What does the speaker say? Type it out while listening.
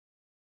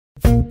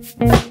The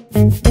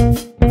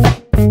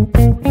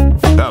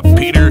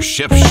Peter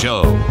Schiff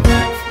Show.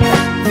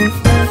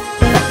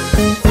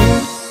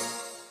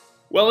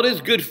 Well, it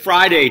is Good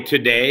Friday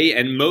today,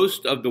 and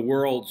most of the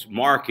world's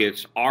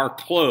markets are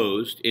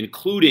closed,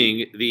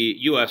 including the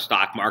U.S.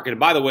 stock market. And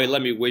by the way,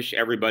 let me wish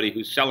everybody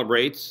who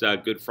celebrates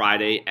Good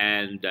Friday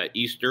and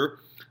Easter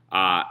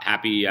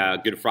happy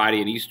Good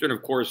Friday and Easter. And,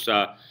 of course,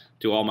 to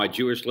all my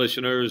Jewish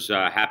listeners,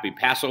 happy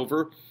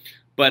Passover.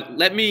 But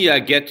let me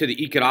get to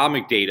the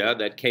economic data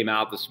that came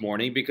out this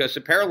morning, because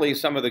apparently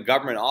some of the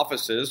government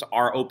offices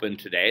are open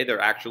today. They're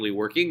actually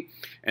working,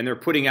 and they're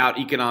putting out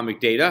economic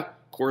data.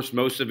 Of course,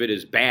 most of it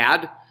is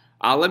bad.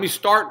 Let me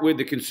start with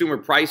the Consumer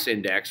Price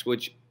Index,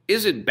 which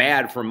isn't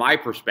bad from my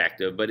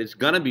perspective, but it's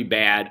going to be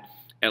bad,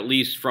 at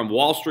least from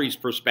Wall Street's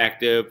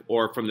perspective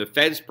or from the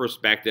Fed's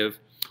perspective,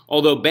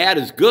 although bad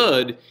is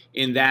good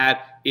in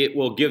that it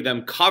will give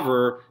them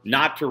cover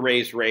not to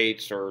raise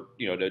rates or,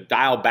 to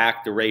dial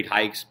back the rate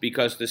hikes,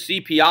 because the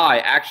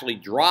CPI actually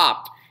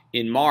dropped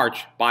in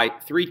March by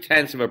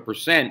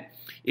 0.3%.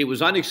 It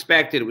was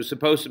unexpected. It was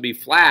supposed to be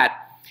flat,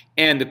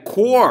 and the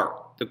core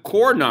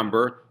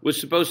number was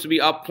supposed to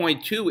be up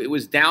 0.2. It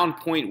was down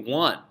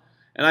 0.1.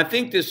 And I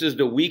think this is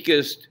the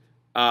weakest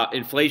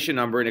inflation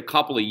number in a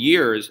couple of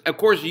years. Of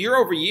course, year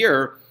over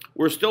year,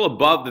 we're still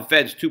above the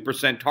Fed's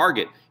 2%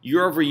 target.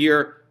 Year over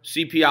year,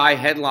 CPI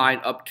headline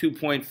up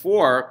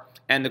 2.4,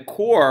 and the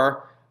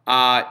core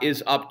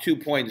is up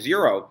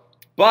 2.0.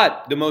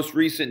 But the most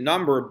recent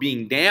number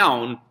being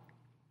down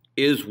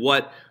is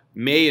what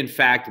may, in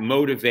fact,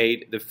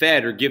 motivate the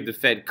Fed or give the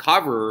Fed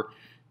cover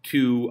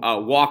to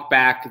walk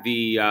back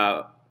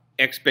the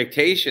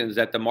expectations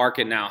that the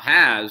market now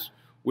has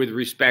with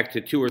respect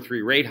to 2 or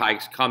 3 rate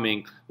hikes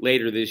coming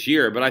later this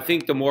year. But I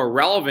think the more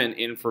relevant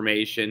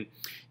information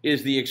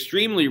is the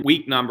extremely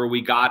weak number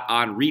we got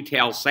on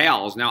retail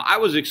sales. Now, I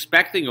was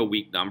expecting a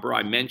weak number.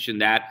 I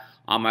mentioned that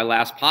on my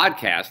last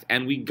podcast,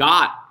 and we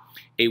got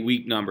a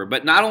weak number.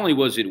 But not only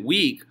was it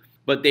weak,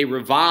 but they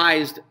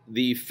revised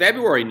the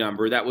February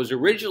number that was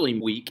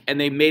originally weak, and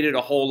they made it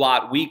a whole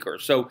lot weaker.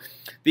 So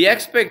the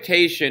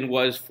expectation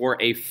was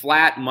for a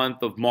flat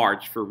month of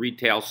March for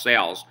retail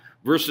sales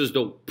versus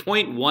the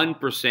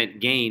 0.1%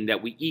 gain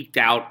that we eked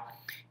out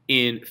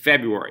in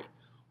February.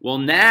 Well,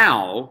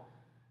 now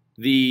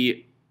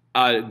the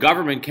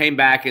government came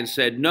back and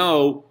said,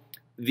 no,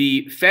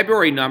 the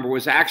February number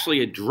was actually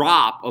a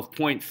drop of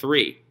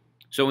 0.3.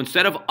 So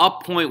instead of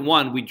up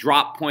 0.1, we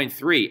dropped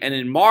 0.3. And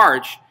in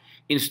March,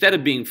 instead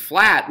of being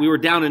flat, we were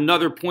down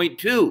another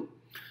 0.2.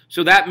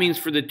 So that means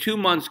for the 2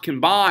 months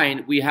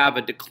combined, we have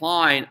a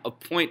decline of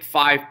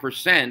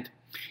 0.5%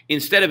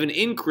 instead of an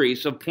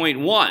increase of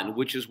 0.1,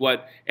 which is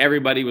what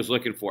everybody was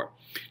looking for.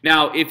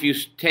 Now, if you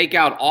take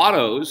out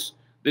autos,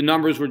 the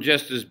numbers were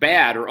just as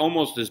bad or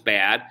almost as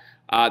bad.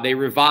 They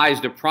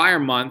revised the prior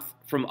month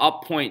from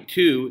up 0.2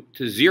 to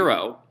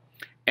 0,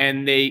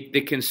 and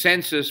the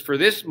consensus for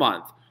this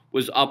month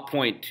was up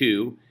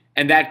 0.2,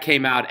 and that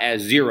came out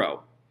as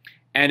 0.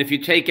 And if you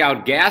take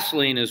out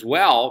gasoline as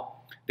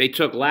well, they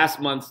took last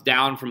month's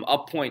down from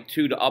up 0.2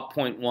 to up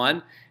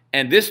 0.1,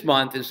 and this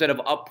month, instead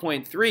of up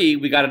 0.3,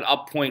 we got an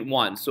up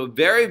 0.1. So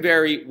very,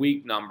 very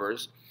weak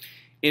numbers.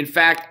 In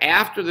fact,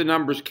 after the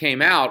numbers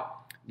came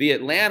out, the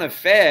Atlanta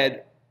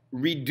Fed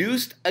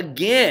reduced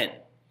again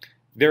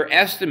their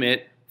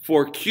estimate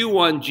for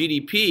Q1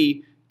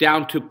 GDP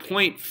down to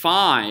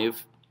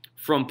 0.5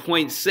 from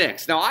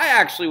 0.6. Now, I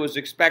actually was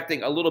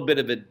expecting a little bit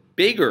of a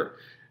bigger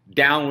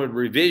downward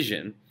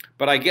revision,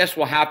 but I guess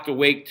we'll have to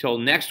wait till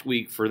next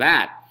week for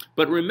that.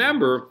 But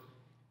remember,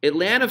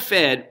 Atlanta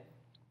Fed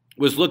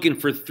was looking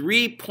for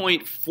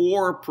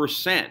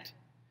 3.4%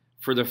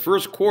 for the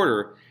first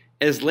quarter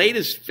as late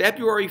as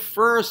February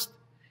 1st.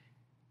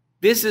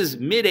 This is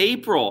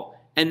mid-April,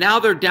 and now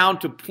they're down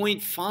to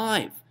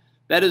 0.5.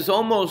 That is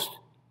almost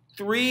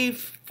 3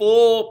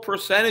 full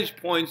percentage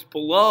points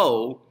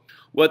below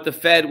what the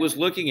Fed was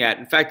looking at.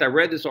 In fact, I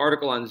read this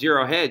article on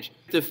Zero Hedge.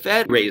 The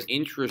Fed raised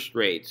interest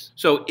rates.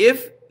 So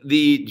if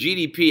the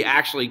GDP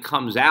actually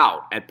comes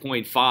out at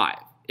 0.5,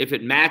 if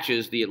it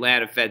matches the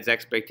Atlanta Fed's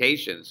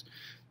expectations,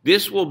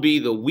 this will be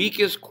the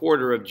weakest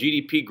quarter of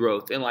GDP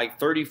growth in like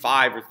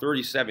 35 or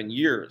 37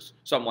 years,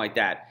 something like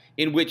that,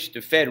 in which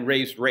the Fed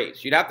raised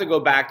rates. You'd have to go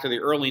back to the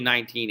early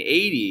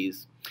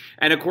 1980s.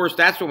 And, of course,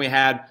 that's when we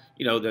had,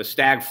 the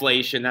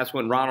stagflation. That's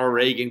when Ronald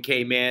Reagan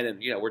came in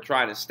and, we're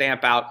trying to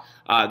stamp out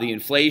the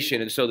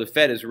inflation. And so the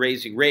Fed is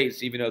raising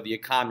rates even though the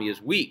economy is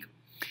weak.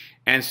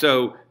 And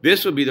so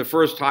this would be the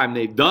first time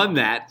they've done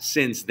that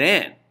since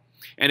then.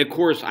 And, of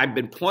course, I've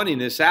been pointing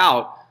this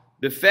out.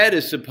 The Fed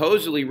is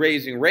supposedly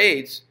raising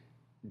rates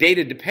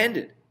data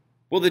dependent.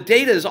 Well, the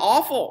data is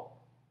awful,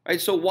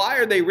 right? So why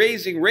are they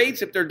raising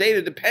rates if they're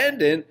data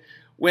dependent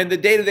when the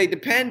data they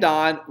depend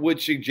on would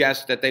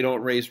suggest that they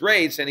don't raise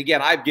rates? And again,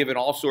 I've given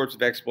all sorts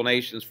of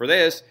explanations for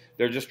this.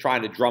 They're just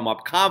trying to drum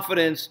up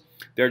confidence.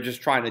 They're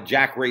just trying to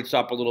jack rates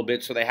up a little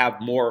bit so they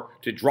have more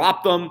to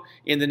drop them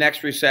in the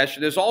next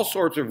recession. There's all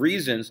sorts of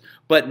reasons.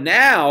 But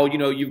now,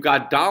 you've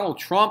got Donald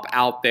Trump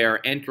out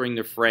there entering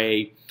the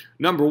fray.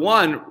 Number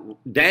one,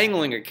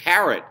 dangling a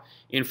carrot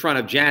in front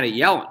of Janet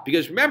Yellen.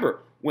 Because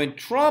remember, when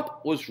Trump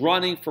was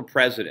running for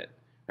president,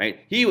 right,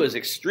 he was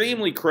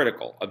extremely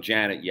critical of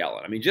Janet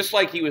Yellen. I mean, just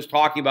like he was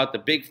talking about the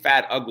big,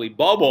 fat, ugly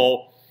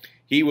bubble,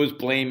 he was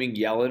blaming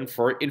Yellen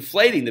for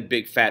inflating the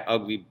big, fat,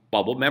 ugly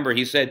bubble. Remember,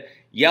 he said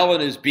Yellen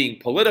is being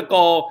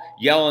political.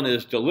 Yellen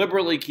is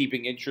deliberately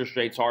keeping interest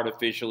rates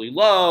artificially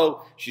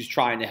low. She's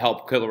trying to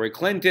help Hillary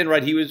Clinton,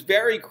 right? He was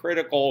very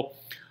critical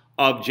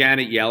of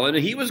Janet Yellen,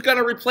 and he was going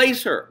to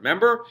replace her.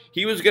 Remember?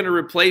 He was going to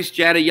replace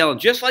Janet Yellen,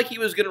 just like he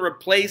was going to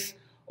replace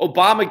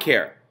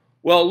Obamacare.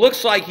 Well, it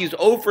looks like he's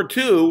 0 for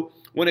 2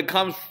 when it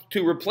comes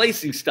to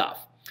replacing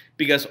stuff,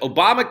 because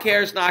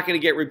Obamacare is not going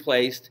to get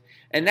replaced,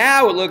 and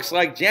now it looks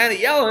like Janet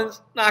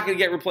Yellen's not going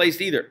to get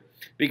replaced either,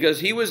 because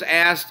he was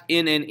asked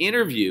in an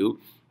interview,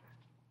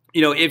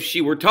 if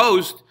she were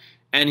toast,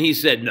 and he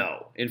said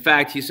no. In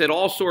fact, he said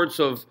all sorts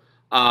of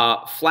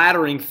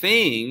flattering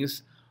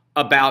things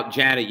about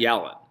Janet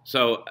Yellen.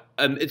 So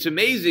it's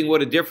amazing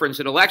what a difference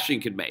an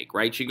election can make,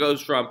 right? She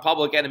goes from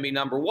public enemy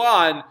number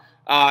one,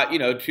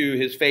 to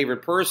his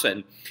favorite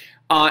person.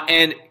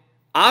 And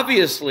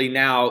obviously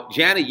now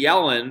Janet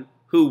Yellen,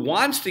 who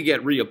wants to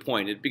get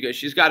reappointed because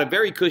she's got a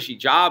very cushy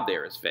job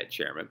there as Fed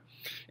chairman,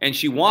 and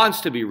she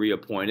wants to be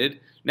reappointed,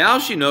 now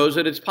she knows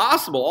that it's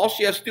possible. All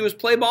she has to do is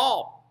play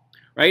ball,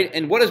 right?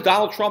 And what does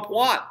Donald Trump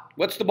want?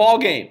 What's the ball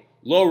game?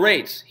 Low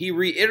rates. He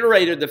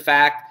reiterated the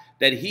fact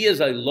that he is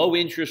a low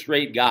interest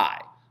rate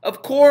guy.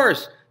 Of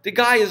course, the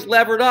guy is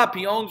levered up.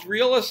 He owns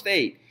real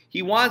estate.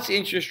 He wants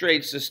interest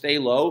rates to stay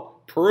low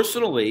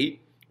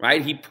personally,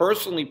 right? He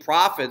personally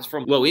profits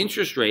from low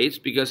interest rates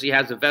because he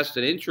has a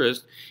vested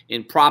interest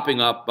in propping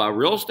up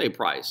real estate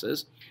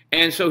prices.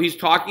 And so he's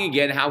talking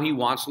again how he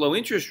wants low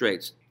interest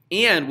rates.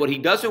 And what he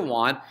doesn't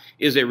want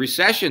is a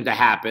recession to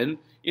happen,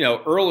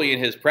 early in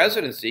his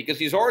presidency, because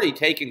he's already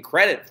taken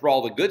credit for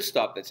all the good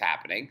stuff that's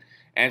happening.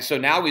 And so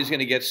now he's going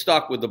to get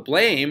stuck with the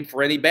blame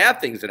for any bad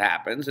things that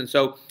happens. And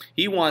so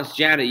he wants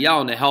Janet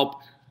Yellen to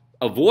help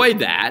avoid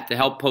that, to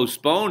help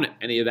postpone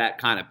any of that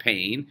kind of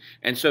pain.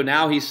 And so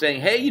now he's saying,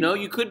 hey,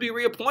 you could be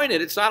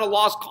reappointed. It's not a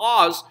lost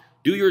cause.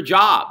 Do your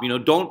job.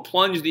 Don't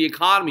plunge the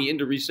economy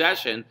into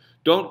recession.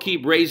 Don't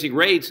keep raising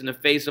rates in the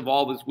face of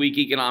all this weak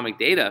economic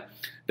data.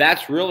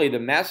 That's really the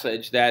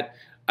message that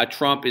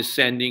Trump is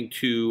sending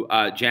to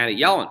Janet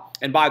Yellen.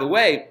 And by the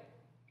way,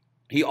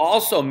 he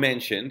also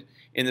mentioned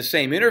in the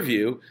same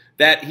interview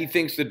that he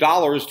thinks the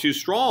dollar is too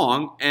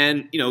strong,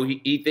 and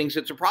he thinks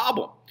it's a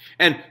problem.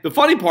 And the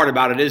funny part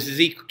about it is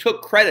he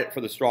took credit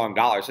for the strong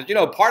dollar. He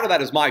said, part of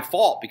that is my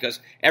fault because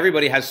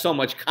everybody has so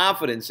much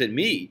confidence in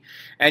me.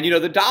 And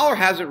the dollar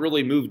hasn't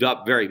really moved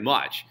up very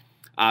much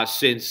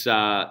since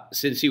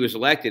he was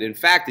elected. In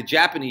fact, the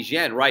Japanese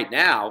yen right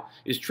now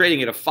is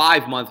trading at a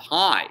 5-month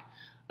high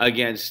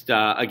against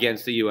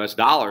the U.S.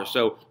 dollar.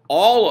 So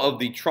all of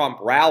the Trump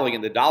rally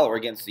in the dollar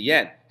against the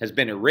yen has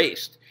been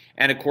erased.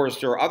 And, of course,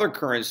 there are other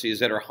currencies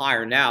that are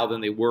higher now than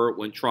they were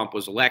when Trump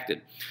was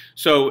elected.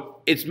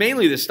 So it's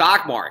mainly the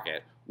stock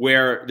market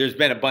where there's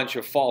been a bunch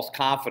of false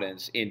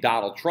confidence in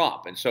Donald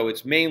Trump. And so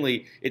it's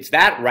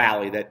that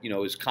rally that,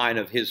 is kind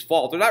of his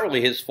fault. They're not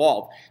really his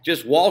fault.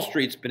 Just Wall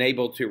Street's been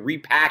able to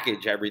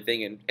repackage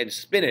everything and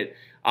spin it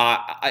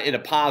in a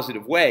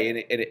positive way, and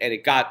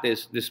it got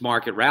this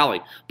market rally.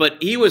 But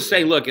he was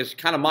saying, look, it's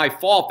kind of my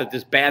fault that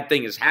this bad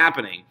thing is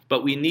happening,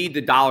 but we need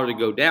the dollar to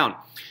go down.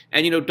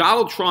 And,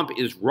 Donald Trump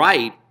is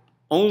right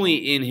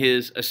only in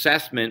his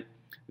assessment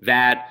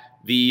that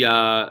the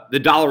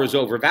dollar is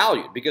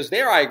overvalued, because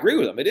there I agree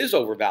with him. It is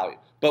overvalued.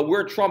 But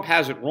where Trump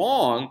has it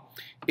wrong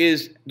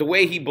is the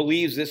way he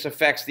believes this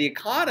affects the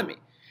economy,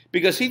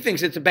 because he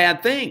thinks it's a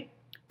bad thing.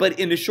 But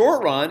in the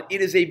short run,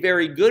 it is a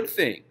very good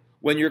thing.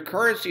 When your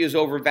currency is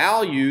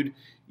overvalued,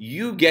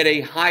 you get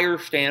a higher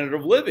standard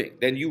of living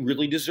than you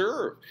really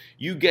deserve.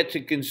 You get to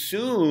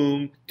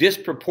consume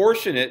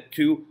disproportionate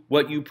to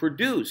what you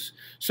produce.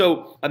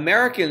 So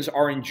Americans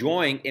are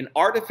enjoying an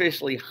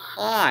artificially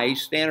high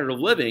standard of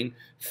living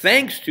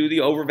thanks to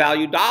the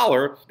overvalued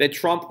dollar that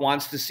Trump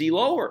wants to see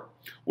lower.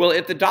 Well,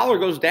 if the dollar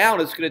goes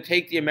down, it's going to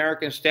take the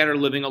American standard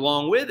of living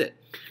along with it.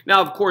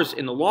 Now, of course,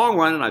 in the long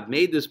run, and I've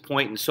made this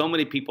point, and so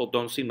many people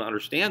don't seem to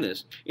understand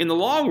this, in the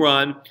long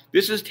run,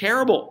 this is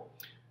terrible.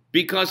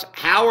 Because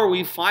how are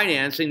we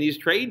financing these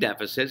trade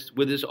deficits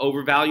with this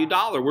overvalued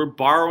dollar? We're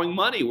borrowing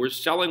money. We're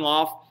selling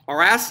off our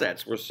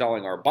assets. We're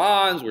selling our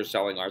bonds. We're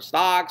selling our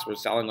stocks. We're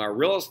selling our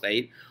real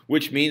estate,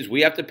 which means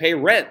we have to pay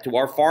rent to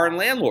our foreign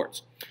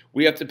landlords.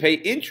 We have to pay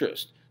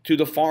interest to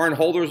the foreign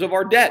holders of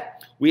our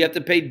debt. We have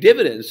to pay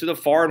dividends to the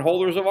foreign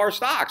holders of our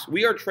stocks.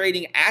 We are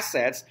trading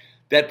assets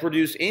that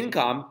produce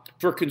income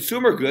for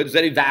consumer goods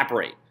that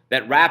evaporate,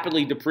 that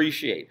rapidly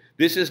depreciate.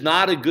 This is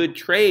not a good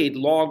trade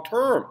long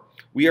term.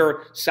 We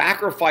are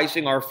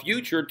sacrificing our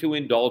future to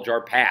indulge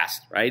our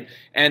past, right?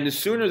 And the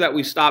sooner that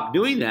we stop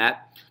doing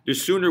that, the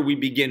sooner we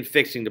begin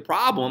fixing the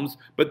problems,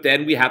 but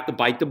then we have to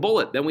bite the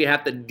bullet. Then we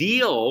have to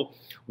deal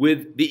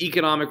with the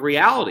economic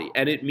reality,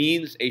 and it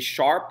means a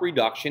sharp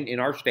reduction in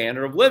our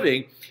standard of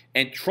living.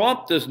 And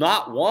Trump does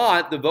not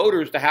want the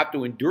voters to have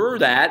to endure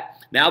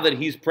that now that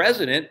he's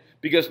president,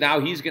 because now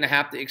he's going to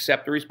have to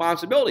accept the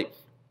responsibility,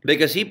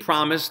 because he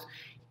promised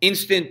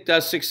instant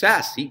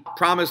success. He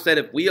promised that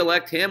if we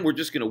elect him, we're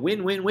just going to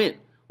win, win, win.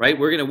 Right?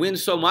 We're going to win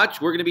so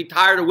much, we're going to be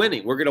tired of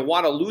winning. We're going to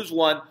want to lose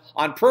one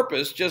on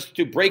purpose just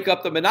to break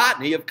up the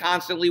monotony of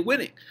constantly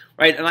winning.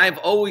 Right? And I've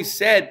always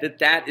said that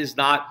that is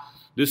not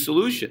the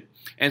solution.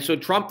 And so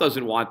Trump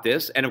doesn't want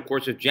this. And of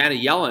course, if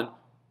Janet Yellen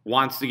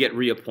wants to get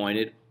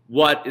reappointed,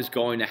 what is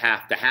going to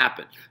have to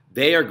happen?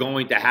 They are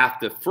going to have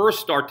to first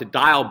start to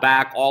dial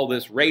back all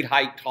this rate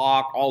hike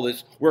talk, all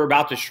this we're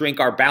about to shrink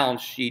our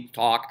balance sheet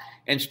talk,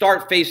 and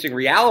start facing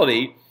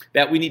reality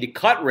that we need to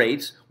cut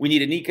rates, we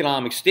need an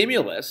economic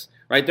stimulus.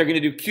 Right? They're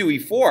going to do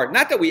QE4.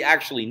 Not that we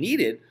actually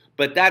need it,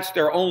 but that's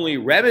their only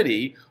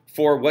remedy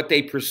for what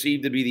they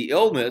perceive to be the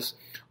illness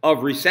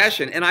of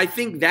recession. And I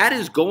think that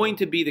is going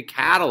to be the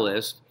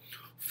catalyst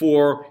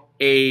for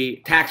a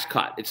tax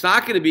cut. It's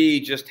not going to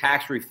be just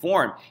tax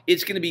reform.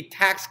 It's going to be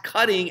tax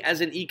cutting as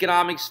an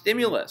economic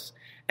stimulus.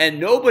 And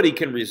nobody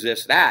can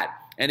resist that.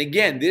 And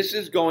again, this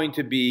is going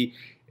to be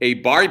a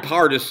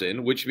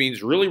bipartisan, which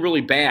means really, really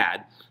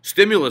bad,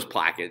 stimulus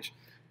package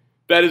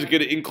that is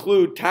going to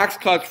include tax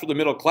cuts for the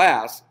middle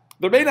class.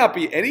 There may not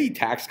be any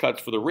tax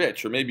cuts for the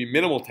rich, or maybe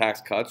minimal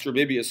tax cuts, or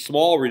maybe a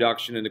small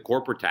reduction in the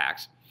corporate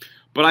tax.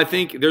 But I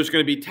think there's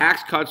going to be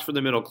tax cuts for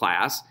the middle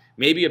class,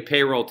 maybe a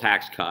payroll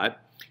tax cut,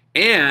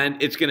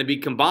 and it's going to be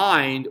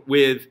combined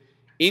with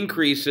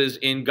increases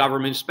in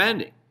government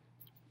spending,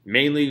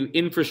 mainly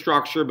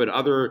infrastructure, but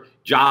other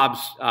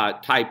jobs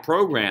type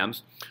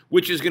programs,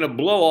 which is going to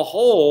blow a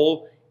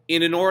hole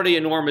in an already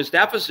enormous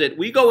deficit.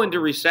 We go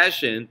into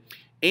recession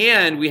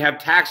and we have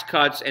tax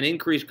cuts and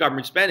increased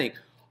government spending.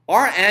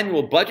 Our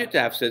annual budget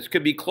deficits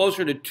could be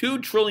closer to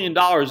 $2 trillion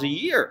a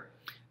year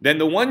than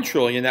the $1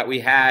 trillion that we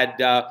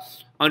had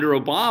under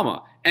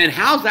Obama. And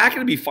how's that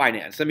going to be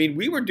financed? I mean,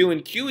 we were doing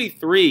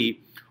QE3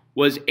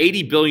 was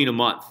 $80 billion a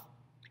month.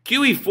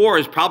 QE4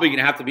 is probably going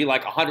to have to be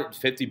like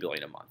 $150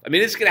 billion a month. I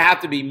mean, it's going to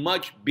have to be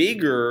much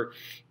bigger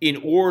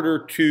in order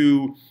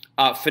to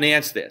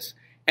finance this.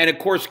 And of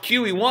course,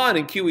 QE1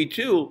 and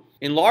QE2,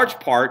 in large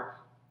part,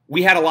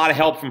 we had a lot of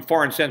help from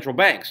foreign central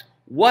banks.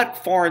 What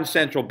foreign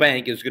central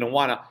bank is going to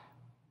want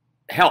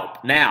to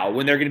help now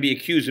when they're going to be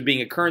accused of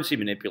being a currency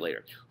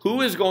manipulator?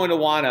 Who is going to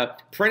want to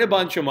print a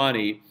bunch of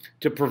money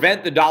to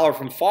prevent the dollar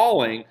from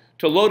falling,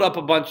 to load up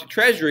a bunch of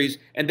treasuries,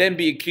 and then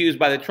be accused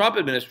by the Trump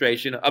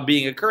administration of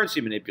being a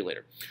currency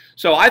manipulator?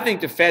 So I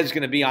think the Fed's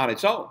going to be on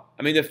its own.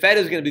 I mean, the Fed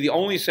is going to be the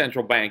only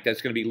central bank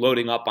that's going to be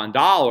loading up on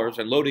dollars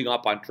and loading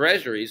up on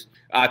treasuries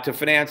to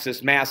finance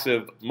this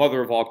massive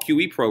mother of all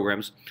QE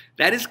programs.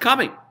 That is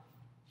coming.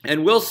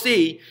 And we'll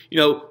see,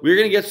 we're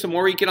going to get some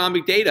more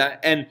economic data.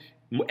 And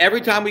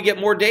every time we get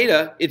more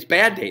data, it's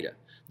bad data.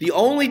 The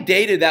only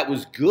data that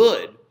was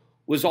good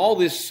was all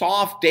this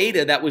soft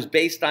data that was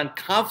based on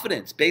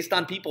confidence, based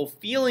on people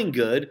feeling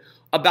good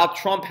about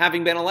Trump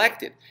having been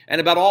elected, and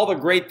about all the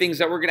great things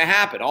that were going to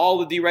happen, all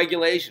the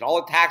deregulation,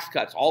 all the tax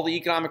cuts, all the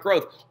economic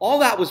growth. All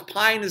that was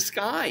pie in the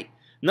sky.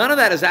 None of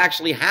that has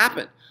actually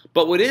happened.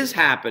 But what is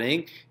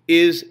happening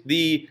is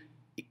the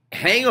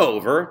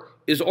hangover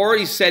is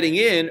already setting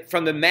in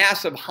from the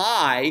massive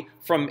high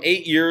from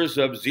 8 years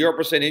of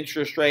 0%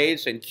 interest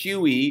rates and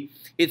QE.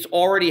 It's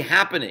already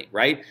happening,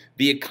 right?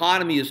 The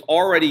economy is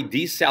already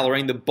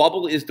decelerating. The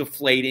bubble is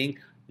deflating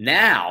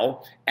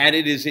now, and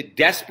it is in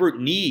desperate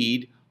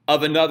need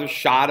of another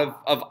shot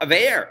of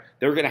air.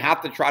 They're going to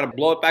have to try to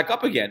blow it back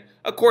up again.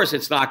 Of course,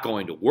 it's not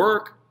going to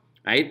work,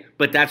 right?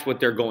 But that's what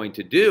they're going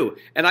to do.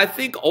 And I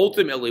think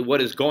ultimately what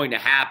is going to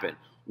happen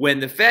when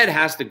the Fed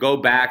has to go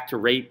back to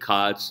rate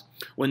cuts,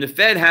 when the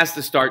Fed has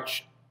to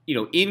start,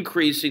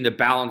 increasing the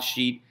balance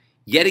sheet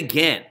yet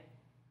again,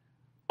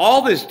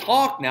 all this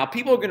talk now,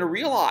 people are going to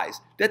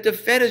realize that the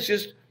Fed is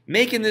just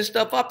making this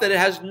stuff up, that it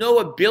has no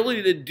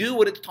ability to do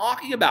what it's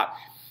talking about.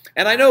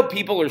 And I know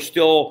people are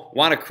still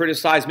want to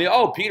criticize me.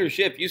 Oh, Peter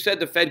Schiff, you said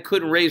the Fed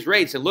couldn't raise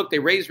rates. And look, they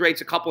raised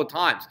rates a couple of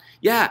times.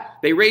 Yeah,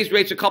 they raised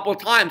rates a couple of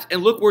times.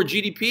 And look where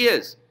GDP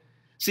is.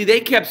 See,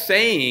 they kept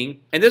saying,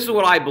 and this is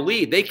what I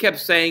believe, they kept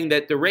saying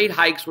that the rate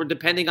hikes were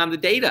depending on the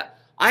data.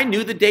 I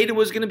knew the data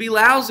was going to be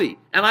lousy.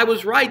 And I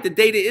was right. The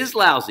data is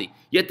lousy.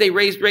 Yet they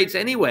raised rates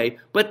anyway,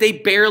 but they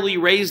barely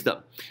raised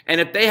them.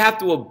 And if they have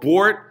to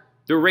abort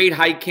the rate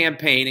hike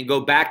campaign and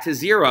go back to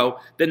zero,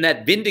 then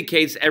that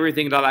vindicates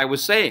everything that I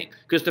was saying.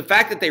 Because the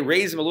fact that they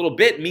raised them a little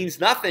bit means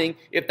nothing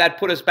if that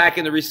put us back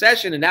in the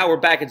recession and now we're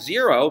back at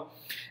zero.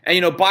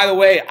 And, by the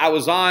way, I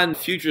was on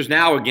Futures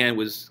Now again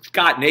with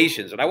Scott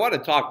Nations, and I want to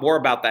talk more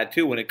about that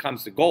too when it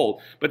comes to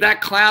gold. But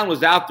that clown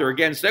was out there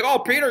again saying, oh,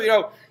 Peter,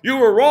 you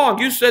were wrong.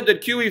 You said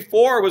that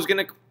QE4 was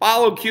going to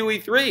follow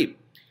QE3.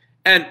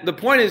 And the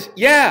point is,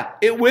 yeah,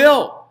 it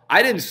will.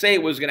 I didn't say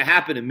it was going to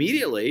happen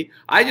immediately.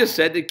 I just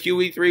said that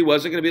QE3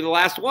 wasn't going to be the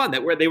last one,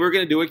 that they were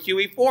going to do a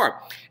QE4.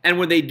 And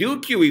when they do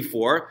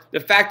QE4, the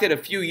fact that a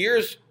few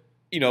years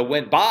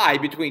went by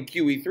between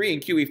QE3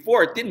 and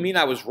QE4, it didn't mean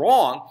I was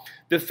wrong.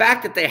 The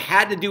fact that they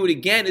had to do it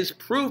again is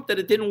proof that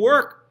it didn't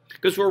work,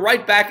 because we're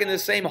right back in the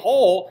same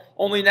hole,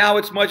 only now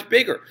it's much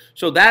bigger.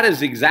 So that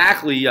is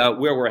exactly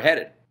where we're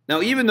headed.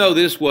 Now, even though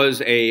this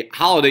was a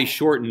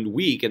holiday-shortened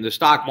week and the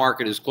stock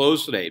market is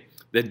closed today,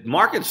 the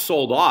market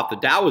sold off. The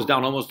Dow was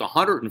down almost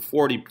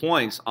 140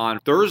 points on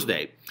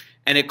Thursday,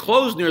 and it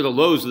closed near the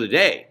lows of the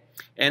day.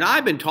 And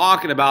I've been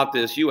talking about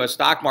this U.S.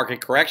 stock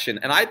market correction,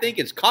 and I think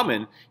it's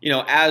coming,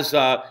 as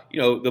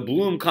the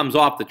bloom comes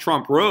off the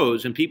Trump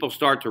rose, and people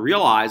start to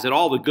realize that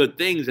all the good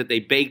things that they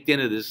baked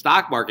into this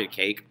stock market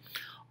cake,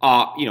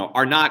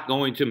 are not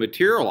going to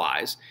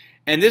materialize.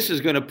 And this is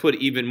going to put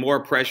even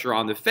more pressure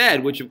on the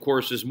Fed, which, of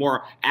course, is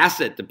more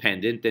asset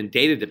dependent than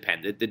data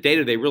dependent. The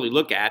data they really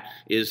look at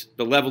is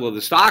the level of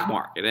the stock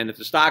market. And if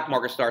the stock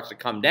market starts to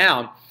come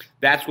down,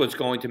 that's what's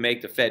going to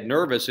make the Fed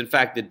nervous. In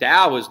fact, the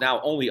Dow is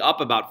now only up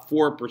about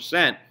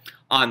 4%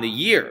 on the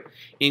year.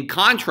 In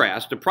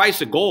contrast, the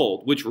price of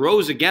gold, which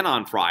rose again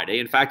on Friday,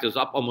 in fact, is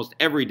up almost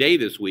every day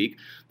this week,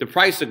 the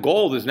price of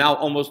gold is now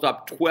almost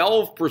up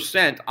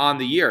 12% on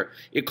the year.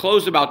 It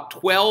closed about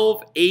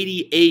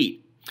 $12.88.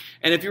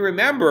 And if you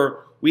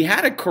remember, we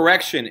had a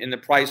correction in the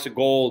price of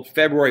gold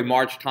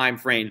February-March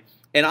timeframe.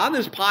 And on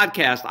this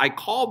podcast, I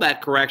called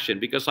that correction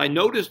because I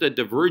noticed a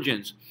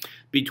divergence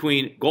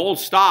between gold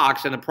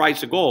stocks and the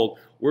price of gold,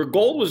 where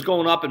gold was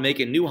going up and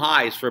making new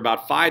highs for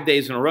about 5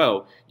 days in a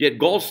row, yet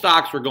gold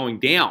stocks were going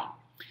down.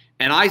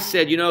 And I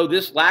said,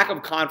 this lack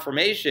of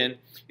confirmation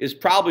is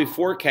probably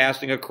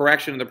forecasting a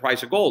correction in the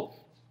price of gold.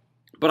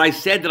 But I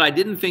said that I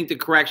didn't think the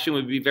correction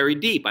would be very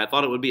deep. I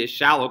thought it would be a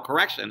shallow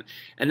correction.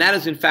 And that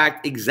is, in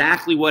fact,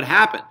 exactly what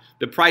happened.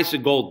 The price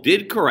of gold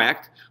did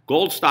correct.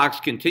 Gold stocks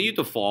continued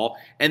to fall.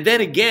 And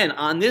then again,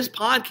 on this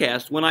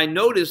podcast, when I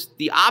noticed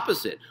the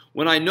opposite,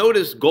 when I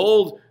noticed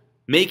gold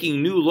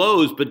making new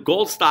lows, but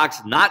gold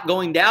stocks not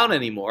going down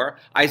anymore,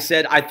 I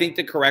said, I think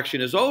the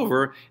correction is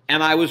over.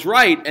 And I was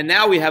right. And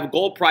now we have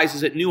gold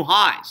prices at new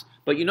highs.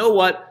 But you know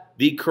what?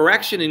 The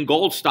correction in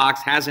gold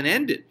stocks hasn't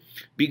ended,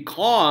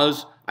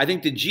 because I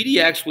think the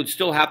GDX would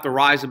still have to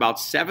rise about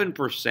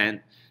 7%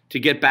 to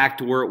get back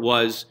to where it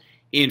was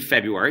in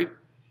February.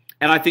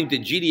 And I think the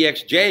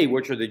GDXJ,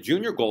 which are the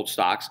junior gold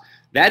stocks,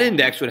 that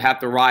index would have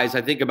to rise,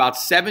 I think, about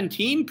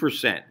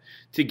 17%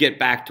 to get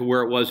back to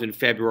where it was in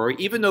February,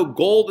 even though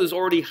gold is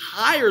already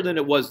higher than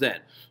it was then.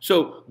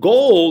 So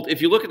gold,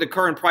 if you look at the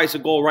current price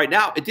of gold right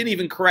now, it didn't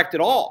even correct at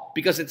all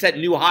because it's at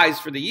new highs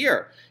for the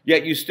year.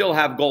 Yet you still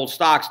have gold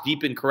stocks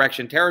deep in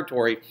correction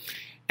territory.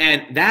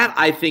 And that,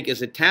 I think,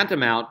 is a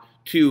tantamount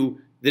to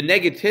the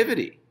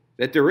negativity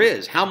that there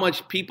is, how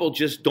much people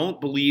just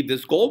don't believe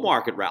this gold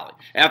market rally.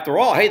 After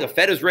all, hey, the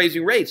Fed is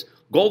raising rates.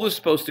 Gold is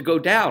supposed to go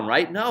down,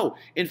 right? No.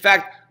 In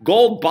fact,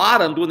 gold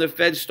bottomed when the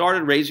Fed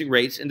started raising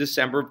rates in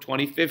December of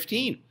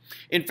 2015.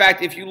 In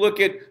fact, if you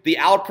look at the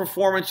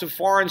outperformance of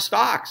foreign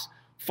stocks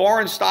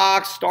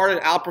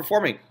started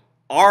outperforming.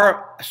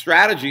 Our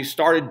strategy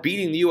started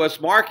beating the U.S.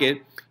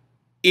 market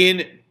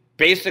in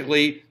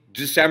basically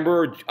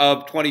December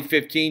of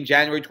 2015,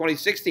 January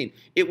 2016.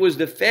 It was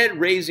the Fed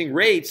raising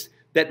rates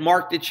that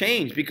marked the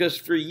change, because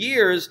for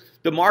years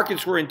the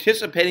markets were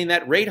anticipating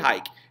that rate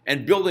hike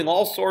and building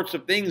all sorts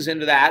of things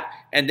into that.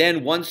 And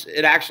then once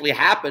it actually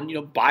happened,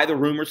 buy the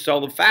rumor,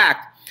 sell the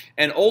fact.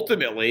 And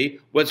ultimately,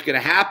 what's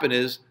going to happen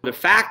is the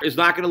fact is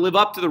not going to live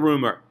up to the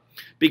rumor,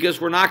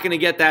 because we're not going to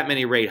get that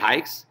many rate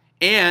hikes.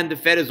 And the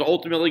Fed is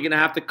ultimately going to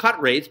have to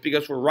cut rates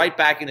because we're right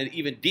back in an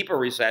even deeper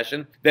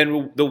recession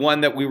than the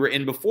one that we were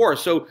in before.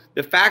 So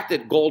the fact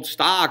that gold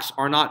stocks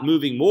are not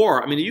moving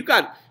more, I mean, you've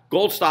got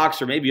gold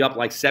stocks are maybe up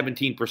like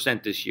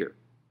 17% this year,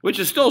 which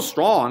is still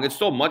strong. It's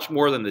still much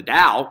more than the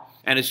Dow,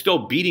 and it's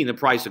still beating the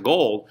price of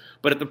gold.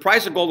 But if the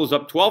price of gold is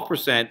up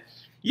 12%,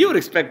 you would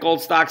expect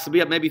gold stocks to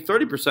be up maybe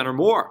 30% or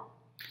more.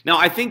 Now,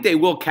 I think they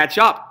will catch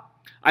up.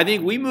 I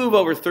think we move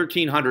over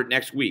 1,300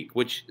 next week,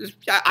 which is,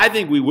 I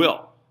think we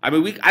will. I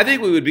mean, I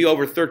think we would be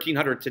over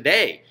 1,300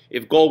 today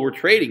if gold were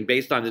trading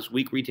based on this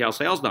week retail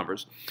sales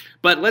numbers.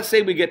 But let's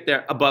say we get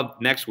there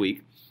above next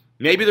week.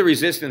 Maybe the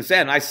resistance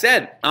then. I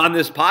said on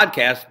this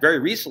podcast very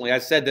recently, I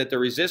said that the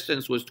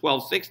resistance was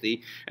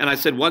 1,260. And I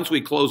said once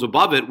we close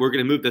above it, we're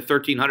going to move to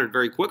 1,300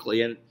 very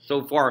quickly. And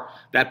so far,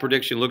 that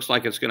prediction looks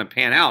like it's going to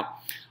pan out.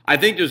 I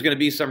think there's going to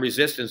be some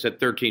resistance at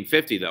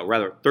 1,350, though,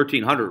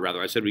 1,300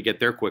 rather. I said we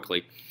get there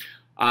quickly.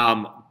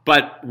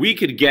 But we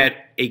could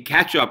get a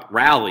catch-up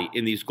rally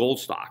in these gold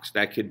stocks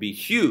that could be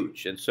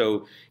huge. And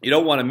so you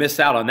don't want to miss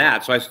out on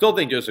that. So I still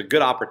think there's a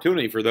good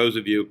opportunity for those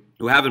of you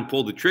who haven't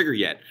pulled the trigger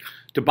yet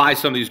to buy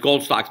some of these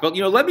gold stocks. But,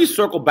 let me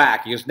circle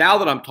back, because now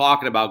that I'm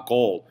talking about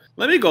gold,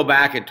 let me go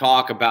back and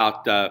talk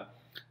about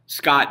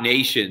Scott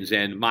Nations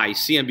and my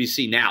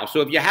CNBC Now.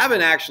 So if you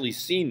haven't actually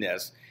seen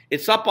this,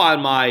 it's up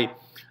on my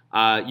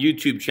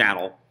YouTube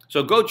channel.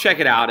 So go check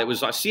it out. It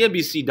was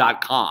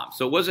CNBC.com.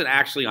 So it wasn't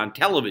actually on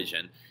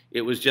television.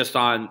 It was just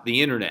on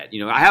the internet.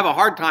 I have a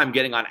hard time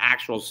getting on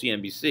actual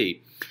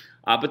CNBC,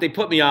 but they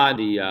put me on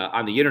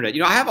the internet.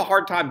 I have a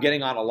hard time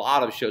getting on a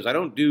lot of shows. I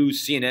don't do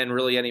CNN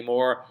really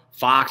anymore.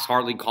 Fox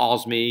hardly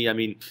calls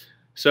me.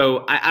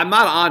 So I'm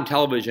not on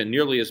television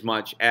nearly as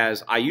much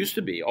as I used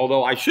to be,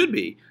 although I should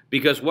be,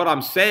 because what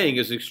I'm saying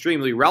is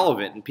extremely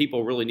relevant and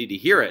people really need to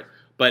hear it.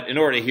 But in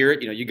order to hear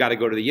it, you got to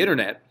go to the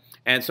internet.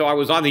 And so I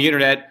was on the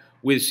internet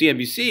with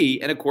CNBC,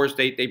 and of course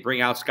they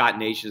bring out Scott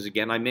Nations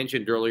again. I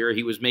mentioned earlier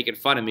he was making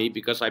fun of me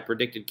because I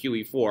predicted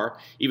QE4,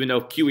 even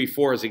though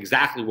QE4 is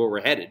exactly where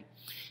we're headed.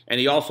 And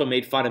he also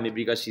made fun of me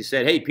because he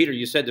said, hey, Peter,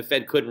 you said the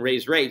Fed couldn't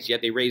raise rates,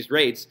 yet they raised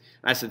rates.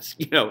 And I said,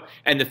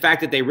 and the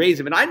fact that they raised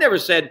them, and I never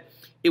said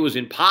it was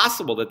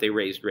impossible that they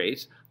raised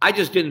rates. I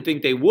just didn't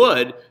think they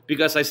would,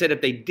 because I said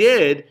if they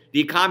did, the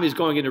economy is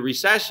going into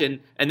recession,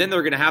 and then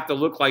they're going to have to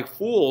look like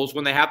fools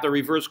when they have to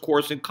reverse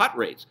course and cut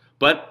rates.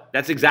 But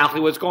that's exactly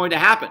what's going to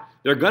happen.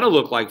 They're going to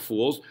look like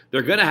fools.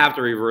 They're going to have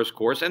to reverse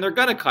course, and they're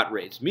going to cut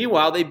rates.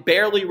 Meanwhile, they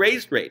barely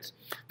raised rates.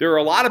 There are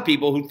a lot of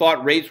people who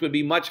thought rates would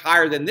be much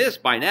higher than this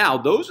by now.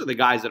 Those are the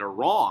guys that are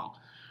wrong,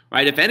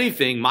 right? If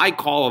anything, my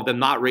call of them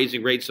not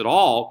raising rates at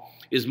all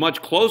is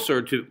much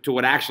closer to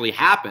what actually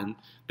happened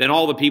than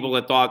all the people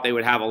that thought they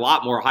would have a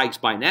lot more hikes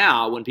by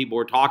now when people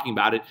were talking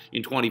about it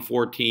in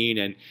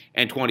 2014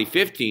 and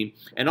 2015.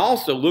 And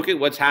also look at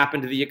what's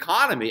happened to the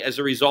economy as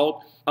a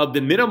result of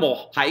the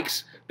minimal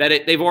hikes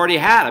that they've already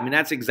had.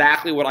 That's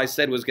exactly what I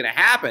said was going to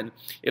happen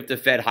if the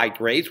Fed hiked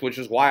rates, which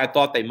is why I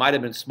thought they might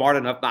have been smart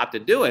enough not to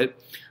do it.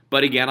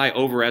 But again, I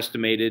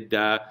overestimated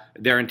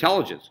their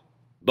intelligence.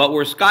 But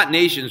where Scott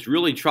Nations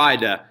really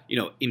tried to,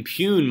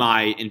 impugn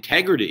my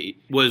integrity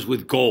was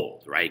with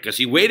gold, right? Because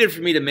he waited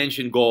for me to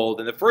mention gold,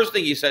 and the first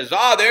thing he says,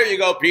 oh, there you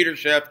go, Peter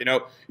Schiff,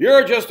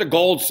 you're just a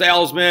gold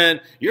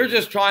salesman, you're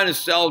just trying to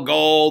sell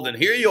gold, and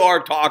here you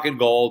are talking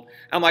gold.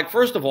 I'm like,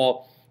 first of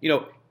all,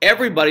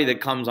 everybody that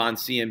comes on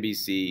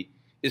CNBC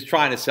is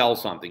trying to sell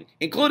something,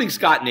 including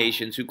Scott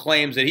Nations, who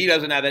claims that he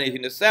doesn't have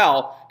anything to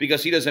sell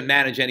because he doesn't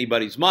manage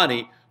anybody's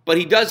money. But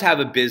he does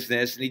have a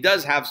business, and he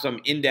does have some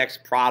index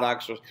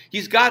products.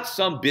 He's got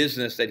some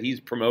business that he's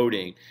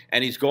promoting,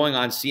 and he's going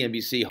on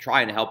CNBC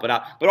trying to help it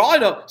out. But all I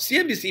know,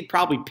 CNBC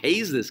probably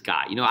pays this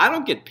guy. I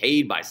don't get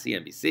paid by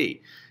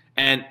CNBC.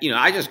 And,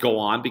 I just go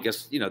on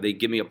because, they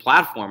give me a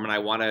platform, and I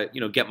want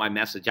to, get my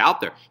message out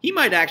there. He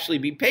might actually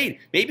be paid.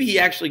 Maybe he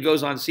actually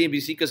goes on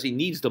CNBC because he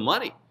needs the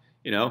money,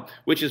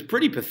 which is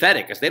pretty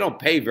pathetic because they don't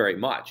pay very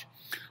much.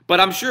 But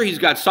I'm sure he's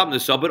got something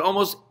to sell. But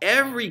almost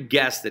every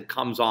guest that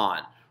comes on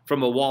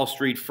from a Wall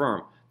Street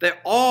firm, they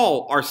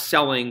all are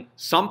selling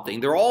something.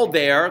 They're all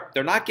there.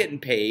 They're not getting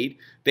paid.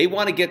 They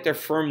want to get their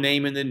firm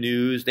name in the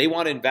news. They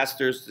want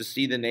investors to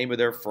see the name of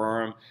their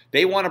firm.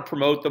 They want to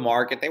promote the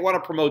market. They want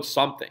to promote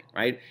something,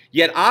 right?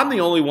 Yet I'm the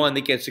only one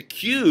that gets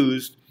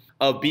accused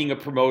of being a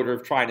promoter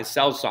of trying to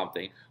sell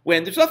something,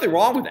 when there's nothing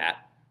wrong with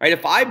that, right?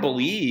 If I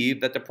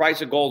believe that the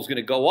price of gold is going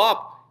to go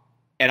up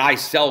and I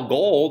sell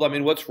gold,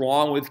 what's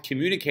wrong with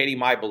communicating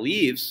my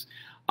beliefs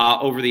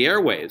over the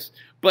airwaves?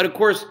 But of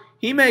course,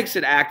 he makes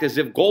it act as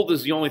if gold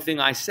is the only thing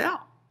I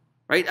sell,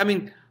 right?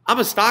 I'm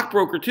a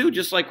stockbroker too,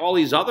 just like all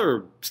these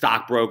other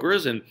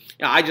stockbrokers. And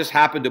I just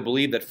happen to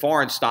believe that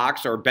foreign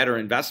stocks are better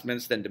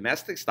investments than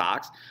domestic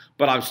stocks.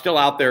 But I'm still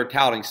out there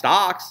touting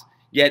stocks.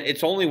 Yet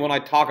it's only when I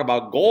talk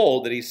about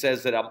gold that he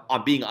says that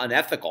I'm being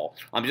unethical.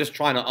 I'm just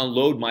trying to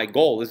unload my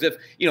gold, as if,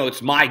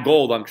 it's my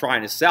gold I'm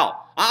trying to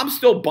sell. I'm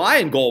still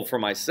buying gold for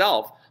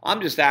myself.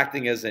 I'm just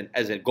acting as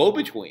a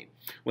go-between.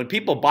 When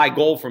people buy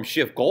gold from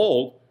Schiff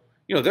Gold,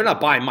 they're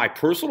not buying my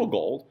personal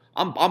gold.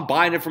 I'm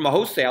buying it from a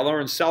wholesaler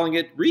and selling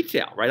it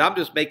retail, right? I'm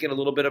just making a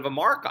little bit of a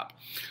markup.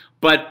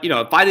 But,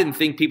 if I didn't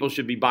think people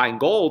should be buying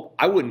gold,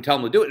 I wouldn't tell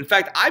them to do it. In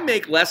fact, I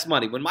make less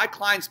money. When my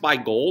clients buy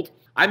gold,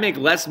 I make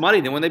less money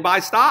than when they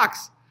buy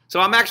stocks. So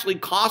I'm actually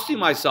costing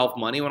myself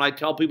money when I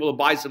tell people to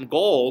buy some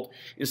gold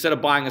instead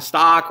of buying a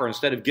stock, or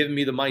instead of giving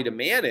me the money to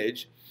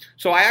manage.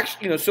 So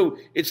so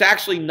it's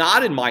actually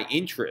not in my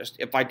interest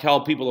if I tell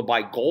people to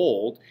buy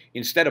gold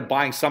instead of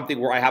buying something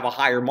where I have a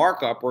higher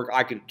markup where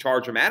I can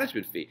charge a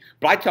management fee.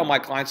 But I tell my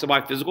clients to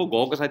buy physical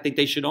gold because I think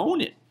they should own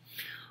it.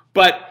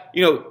 But,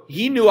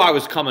 he knew I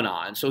was coming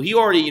on. So he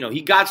already,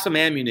 he got some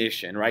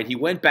ammunition, right? He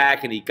went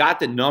back and he got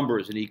the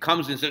numbers, and he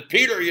comes and says,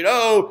 Peter,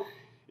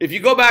 if you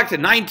go back to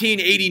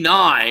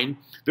 1989,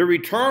 the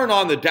return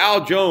on the Dow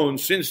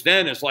Jones since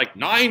then is like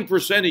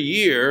 9% a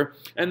year,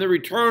 and the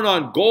return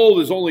on gold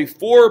is only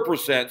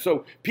 4%.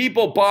 So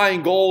people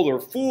buying gold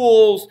are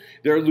fools.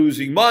 They're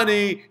losing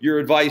money. Your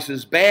advice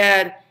is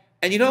bad.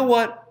 And you know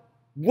what?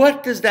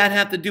 What does that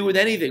have to do with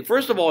anything?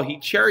 First of all, he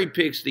cherry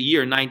picks the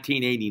year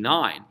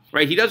 1989,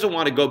 right? He doesn't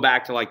want to go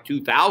back to like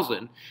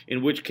 2000,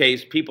 in which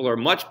case people are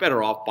much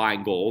better off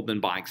buying gold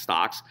than buying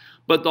stocks.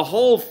 But the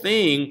whole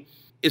thing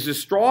is a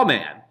straw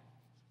man,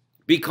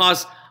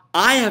 because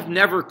I have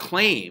never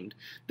claimed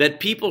that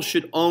people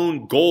should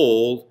own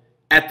gold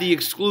at the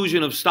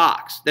exclusion of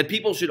stocks, that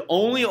people should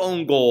only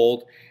own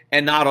gold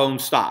and not own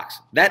stocks.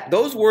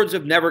 Those words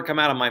have never come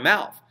out of my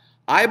mouth.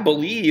 I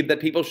believe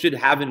that people should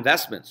have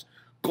investments.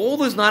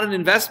 Gold is not an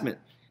investment.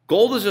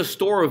 Gold is a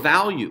store of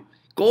value.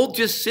 Gold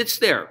just sits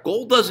there.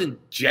 Gold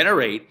doesn't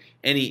generate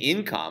any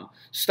income.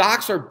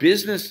 Stocks are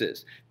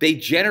businesses. They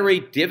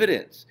generate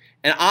dividends.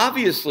 And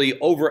obviously,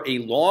 over a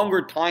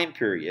longer time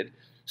period,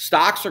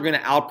 stocks are going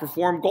to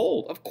outperform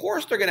gold. Of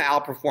course, they're going to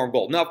outperform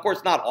gold. Now, of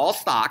course, not all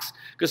stocks,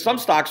 because some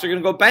stocks are going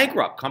to go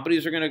bankrupt.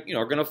 Companies are going to,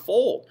 are going to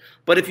fold.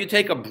 But if you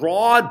take a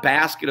broad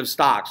basket of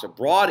stocks, a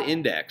broad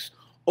index,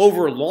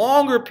 over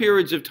longer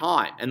periods of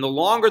time, and the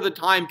longer the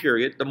time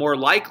period, the more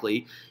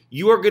likely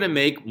you are going to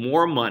make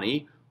more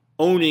money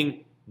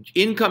owning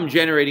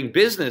income-generating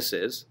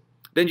businesses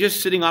than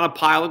just sitting on a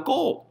pile of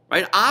gold,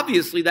 right?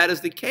 Obviously, that is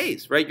the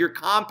case, right? You're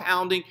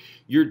compounding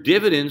your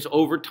dividends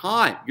over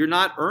time. You're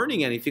not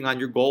earning anything on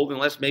your gold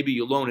unless maybe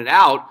you loan it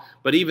out.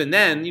 But even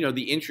then,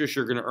 the interest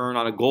you're going to earn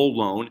on a gold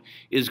loan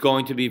is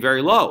going to be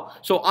very low.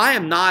 So I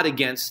am not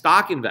against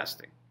stock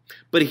investing.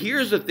 But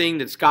here's the thing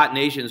that Scott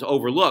Nations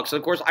overlooks. And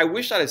of course, I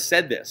wish I'd have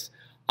said this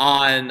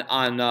on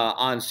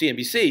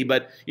CNBC,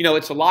 but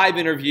it's a live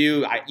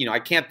interview. I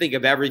can't think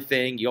of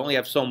everything. You only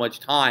have so much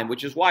time,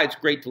 which is why it's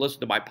great to listen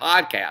to my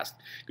podcast,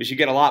 because you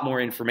get a lot more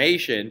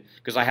information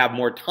because I have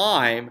more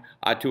time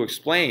to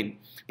explain.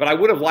 But I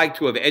would have liked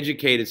to have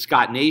educated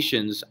Scott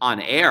Nations on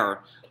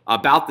air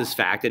about this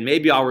fact, and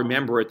maybe I'll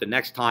remember it the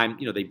next time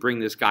they bring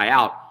this guy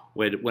out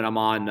when I'm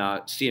on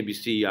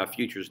CNBC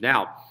Futures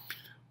Now.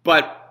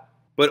 But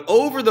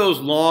over those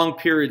long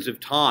periods of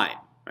time,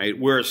 right,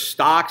 where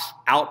stocks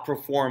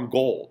outperform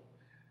gold,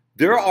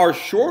 there are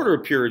shorter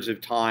periods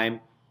of time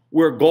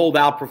where gold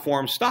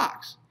outperforms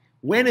stocks.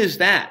 When is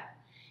that?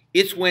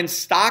 It's when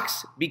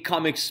stocks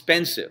become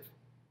expensive,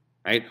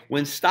 right?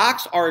 When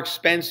stocks are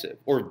expensive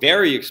or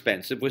very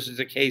expensive, which is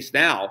the case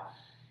now,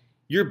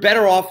 you're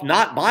better off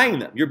not buying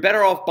them. You're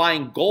better off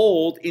buying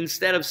gold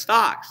instead of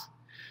stocks.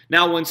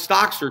 Now, when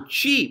stocks are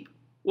cheap,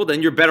 well,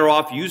 then you're better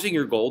off using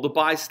your gold to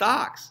buy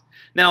stocks.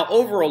 Now,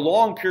 over a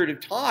long period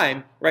of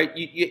time, right,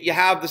 you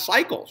have the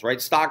cycles,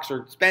 right? Stocks are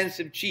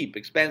expensive, cheap,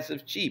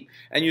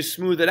 and you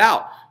smooth it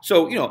out.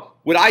 So,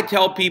 would I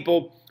tell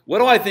people, what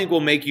do I think will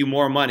make you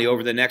more money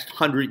over the next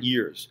 100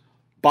 years?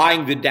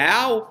 Buying the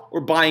Dow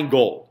or buying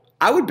gold?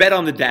 I would bet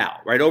on the Dow,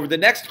 right? Over the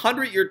next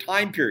 100-year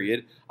time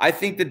period, I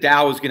think the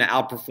Dow is going to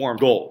outperform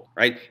gold,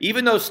 right?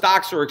 Even though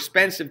stocks are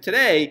expensive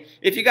today,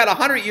 if you got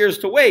 100 years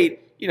to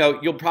wait,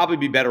 you'll probably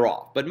be better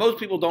off. But most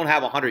people don't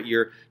have a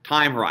 100-year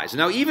time horizon.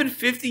 Now, even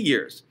 50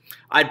 years,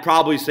 I'd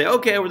probably say,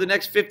 okay, over the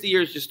next 50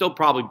 years, you're still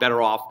probably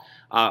better off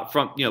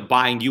from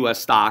buying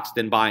U.S. stocks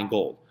than buying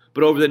gold.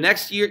 But over the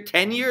next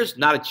 10 years,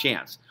 not a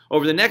chance.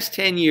 Over the next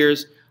 10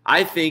 years,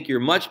 I think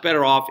you're much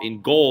better off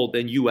in gold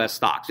than U.S.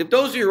 stocks. If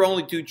those are your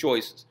only two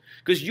choices,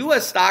 because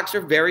U.S. stocks are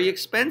very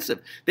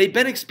expensive. They've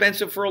been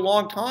expensive for a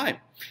long time.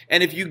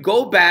 And if you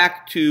go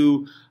back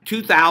to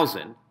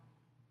 2000,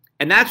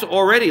 and that's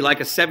already like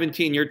a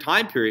 17-year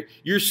time period,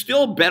 you're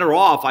still better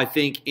off, I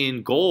think,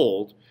 in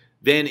gold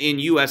than in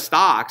U.S.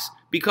 stocks,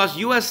 because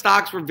U.S.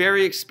 stocks were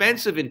very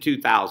expensive in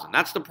 2000.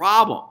 That's the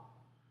problem.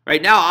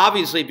 Right now,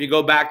 obviously, if you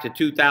go back to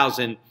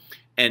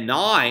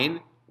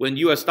 2009, when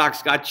U.S.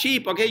 stocks got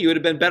cheap, okay, you would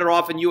have been better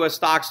off in U.S.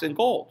 stocks than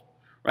gold,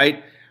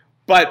 right?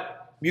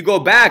 But you go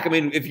back,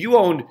 if you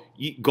owned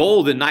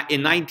gold in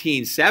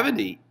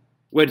 1970,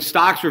 when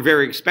stocks were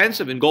very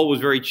expensive and gold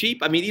was very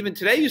cheap, even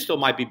today you still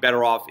might be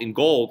better off in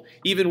gold,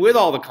 even with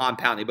all the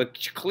compounding. But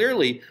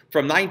clearly,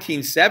 from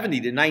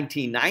 1970 to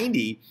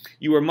 1990,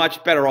 you were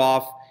much better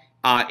off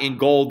in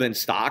gold than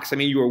stocks.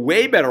 You were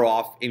way better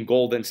off in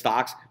gold than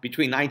stocks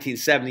between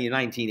 1970 and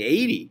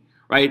 1980,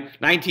 right?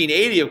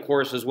 1980, of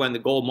course, is when the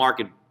gold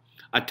market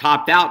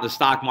topped out and the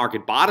stock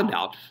market bottomed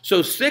out. So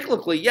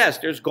cyclically, yes,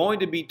 there's going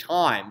to be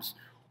times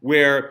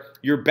where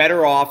you're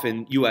better off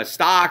in U.S.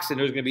 stocks, and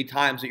there's going to be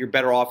times that you're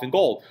better off in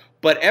gold.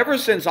 But ever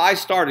since I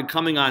started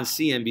coming on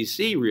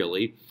CNBC,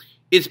 really,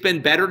 it's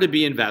been better to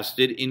be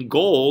invested in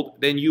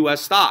gold than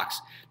U.S.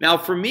 stocks. Now,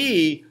 for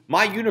me,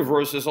 my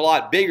universe is a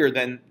lot bigger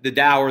than the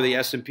Dow or the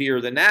S&P or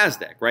the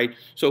NASDAQ, right?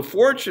 So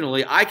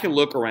fortunately, I can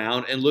look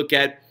around and look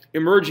at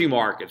emerging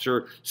markets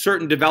or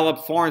certain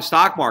developed foreign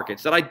stock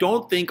markets that I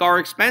don't think are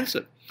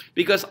expensive,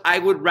 because I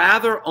would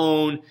rather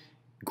own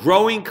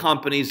growing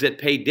companies that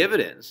pay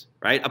dividends,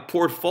 right? A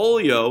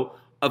portfolio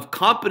of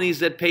companies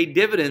that pay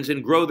dividends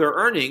and grow their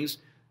earnings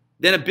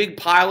than a big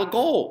pile of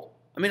gold.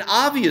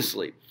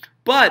 Obviously.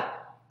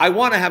 But I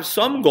want to have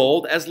some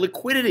gold as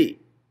liquidity,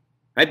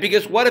 right?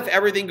 Because what if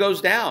everything goes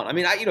down?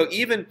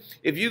 Even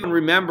if you can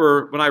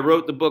remember when I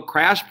wrote the book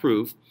Crash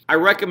Proof, I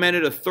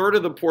recommended a third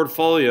of the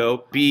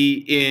portfolio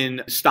be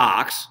in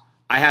stocks.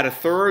 I had a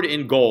third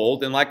in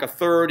gold and like a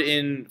third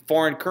in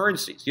foreign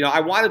currencies.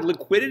 I wanted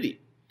liquidity,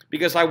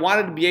 because I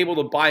wanted to be able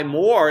to buy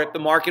more if the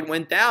market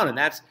went down, and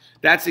that's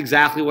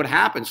exactly what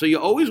happened. So you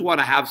always want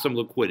to have some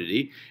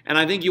liquidity, and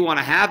I think you want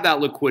to have that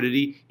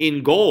liquidity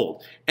in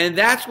gold. And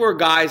that's where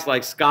guys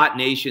like Scott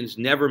Nations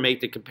never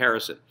make the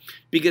comparison,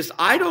 because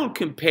I don't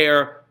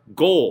compare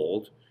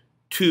gold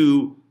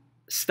to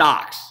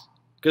stocks,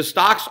 because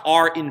stocks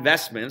are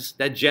investments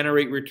that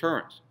generate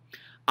returns.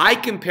 I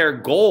compare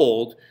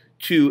gold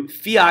to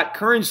fiat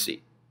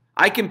currency.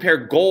 I compare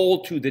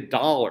gold to the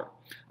dollar.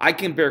 I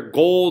compare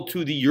gold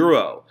to the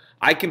euro.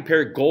 I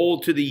compare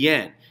gold to the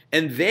yen.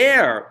 And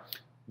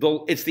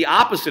it's the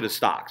opposite of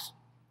stocks,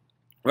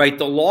 right?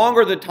 The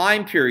longer the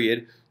time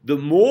period, the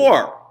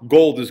more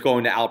gold is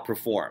going to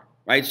outperform,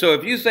 right? So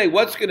if you say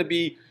what's going to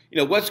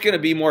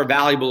be more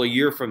valuable a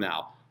year from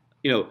now,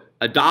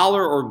 a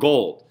dollar or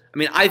gold? I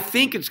mean, I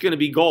think it's going to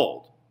be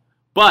gold.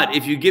 But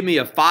if you give me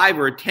a 5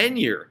 or a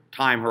 10-year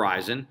time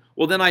horizon,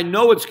 well, then I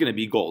know it's going to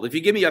be gold. If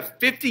you give me a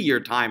 50-year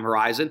time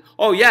horizon,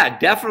 oh yeah,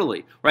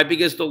 definitely, right?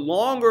 Because the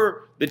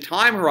longer the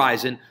time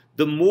horizon,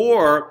 the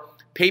more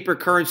paper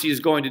currency is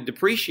going to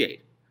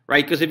depreciate,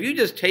 right? Because if you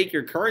just take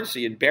your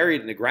currency and bury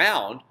it in the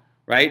ground,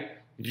 right,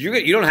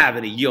 you don't have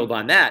any yield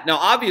on that. Now,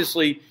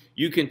 obviously,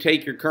 you can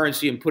take your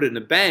currency and put it in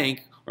a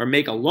bank or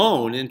make a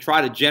loan and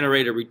try to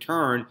generate a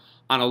return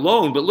on a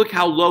loan, but look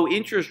how low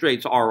interest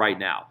rates are right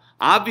now.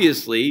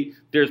 Obviously,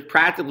 there's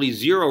practically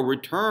zero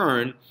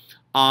return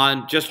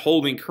on just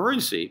holding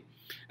currency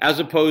as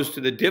opposed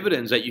to the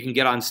dividends that you can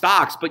get on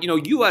stocks. But,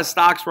 U.S.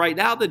 stocks right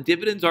now, the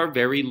dividends are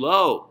very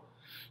low.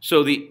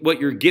 So what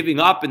you're giving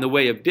up in the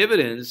way of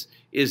dividends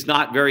is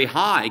not very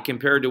high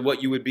compared to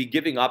what you would be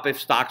giving up if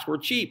stocks were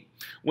cheap.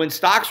 When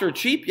stocks are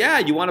cheap, yeah,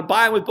 you want to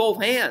buy them with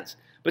both hands.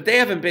 But they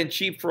haven't been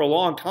cheap for a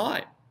long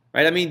time,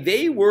 right? I mean,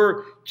 they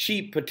were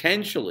cheap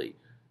potentially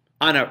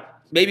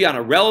maybe on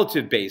a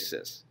relative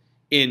basis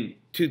in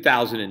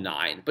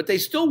 2009, but they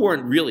still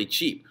weren't really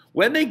cheap.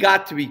 When they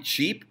got to be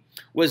cheap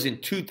was in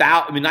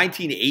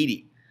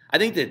 1980. I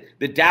think that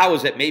the Dow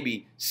was at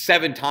maybe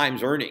 7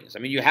 times earnings. I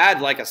mean, you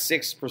had like a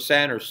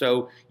 6% or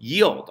so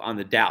yield on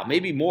the Dow,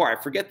 maybe more. I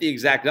forget the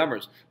exact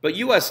numbers. But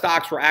U.S.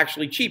 stocks were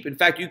actually cheap. In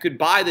fact, you could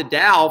buy the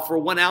Dow for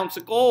 1 ounce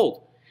of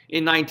gold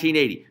in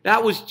 1980.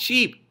 That was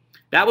cheap.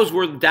 That was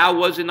where the Dow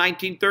was in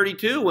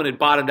 1932 when it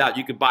bottomed out.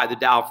 You could buy the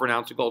Dow for 1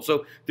 ounce of gold.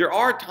 So there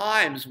are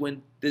times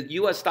when the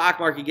U.S. stock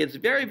market gets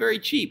very, very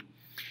cheap.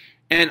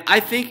 And I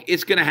think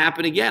it's going to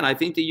happen again. I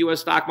think the U.S.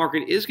 stock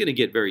market is going to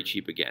get very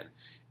cheap again.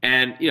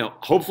 And,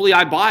 hopefully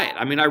I buy it.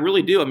 I mean, I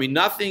really do. I mean,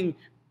 nothing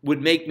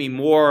would make me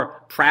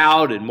more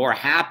proud and more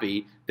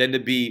happy than to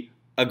be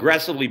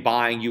aggressively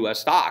buying U.S.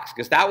 stocks,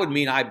 because that would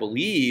mean I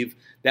believe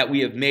that we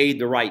have made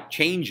the right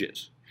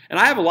changes. And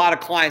I have a lot of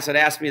clients that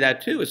ask me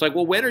that too. It's like,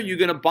 well, when are you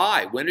going to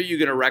buy? When are you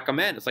going to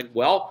recommend? It's like,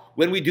 well,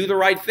 when we do the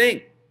right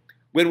thing,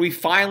 when we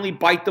finally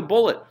bite the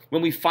bullet,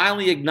 when we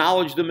finally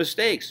acknowledge the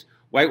mistakes,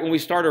 right? When we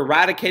start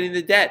eradicating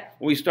the debt,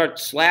 when we start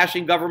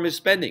slashing government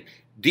spending,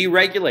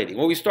 deregulating,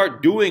 when we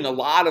start doing a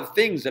lot of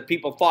things that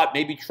people thought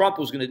maybe Trump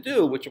was going to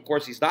do, which of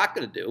course he's not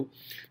going to do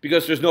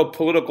because there's no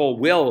political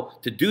will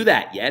to do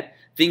that yet.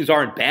 Things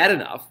aren't bad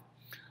enough.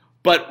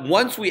 But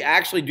once we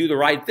actually do the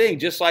right thing,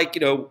 just like,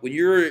 when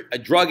you're a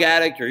drug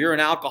addict or you're an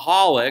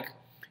alcoholic,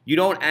 you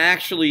don't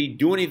actually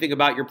do anything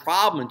about your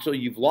problem until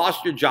you've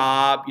lost your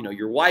job,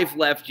 your wife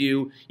left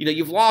you,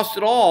 you've lost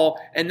it all,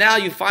 and now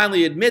you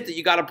finally admit that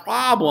you got a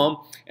problem,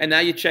 and now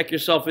you check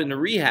yourself into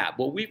rehab.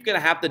 Well, we're going to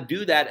have to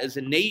do that as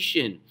a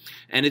nation,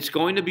 and it's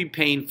going to be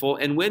painful,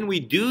 and when we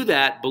do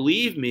that,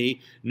 believe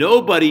me,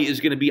 nobody is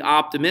going to be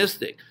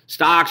optimistic.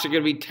 Stocks are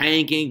going to be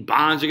tanking,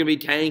 bonds are going to be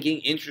tanking,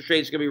 interest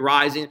rates are going to be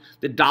rising,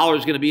 the dollar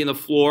is going to be in the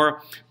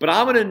floor, but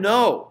I'm going to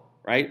know,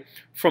 right?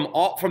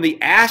 From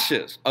the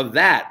ashes of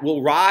that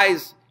will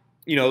rise,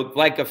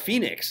 like a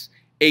phoenix,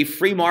 a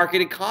free market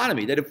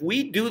economy. That if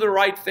we do the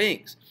right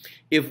things,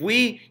 if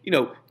we,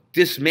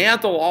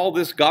 dismantle all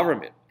this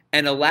government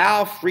and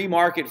allow free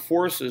market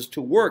forces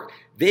to work,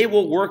 they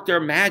will work their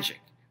magic,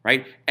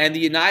 right? And the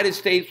United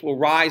States will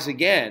rise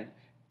again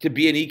to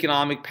be an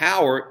economic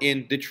power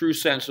in the true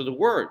sense of the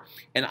word.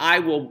 And I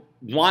will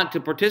want to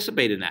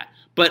participate in that.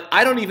 But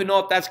I don't even know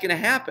if that's going to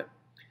happen,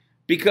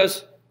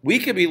 because we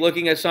could be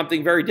looking at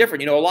something very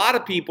different. A lot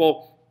of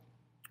people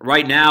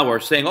right now are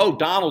saying, oh,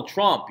 Donald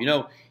Trump,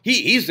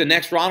 he's the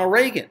next Ronald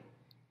Reagan.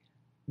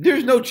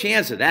 There's no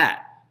chance of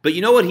that. But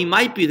you know what? He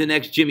might be the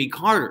next Jimmy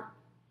Carter.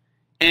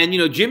 And,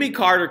 Jimmy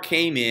Carter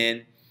came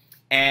in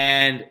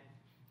and,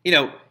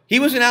 he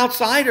was an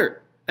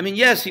outsider. I mean,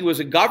 yes, he was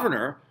a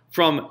governor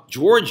from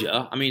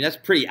Georgia. I mean, that's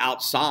pretty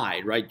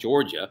outside, right,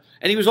 Georgia.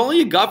 And he was only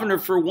a governor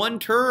for 1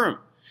 term.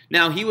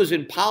 Now, he was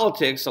in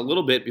politics a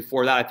little bit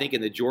before that, I think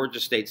in the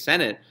Georgia State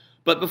Senate.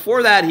 But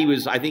before that,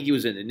 I think he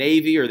was in the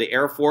Navy or the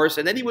Air Force,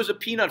 and then he was a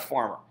peanut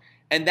farmer.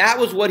 And that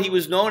was what he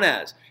was known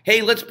as.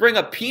 Hey, let's bring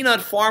a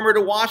peanut farmer to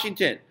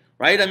Washington,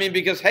 right? I mean,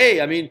 because,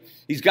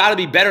 he's got to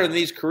be better than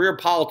these career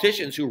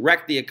politicians who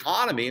wrecked the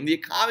economy. And the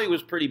economy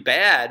was pretty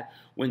bad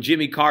when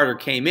Jimmy Carter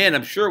came in.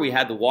 I'm sure we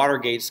had the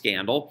Watergate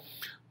scandal,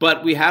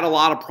 but we had a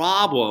lot of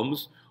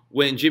problems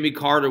when Jimmy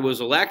Carter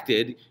was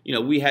elected.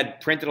 We had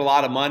printed a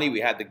lot of money. We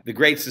had the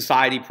Great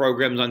Society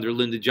programs under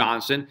Lyndon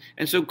Johnson.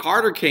 And so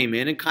Carter came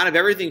in and kind of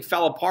everything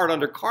fell apart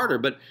under Carter.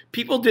 But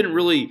people didn't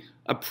really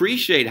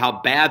appreciate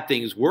how bad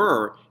things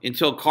were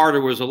until Carter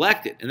was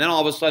elected. And then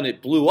all of a sudden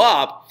it blew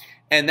up.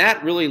 And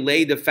that really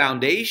laid the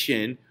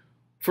foundation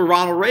for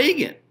Ronald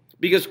Reagan,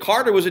 because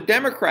Carter was a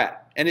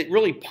Democrat. And it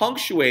really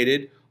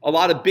punctuated a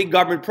lot of big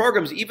government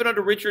programs, even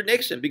under Richard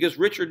Nixon, because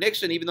Richard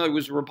Nixon, even though he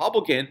was a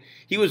Republican,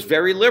 he was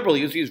very liberal.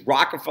 He was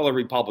Rockefeller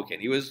Republican.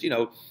 He was,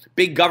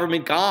 big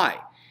government guy.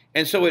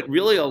 And so it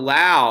really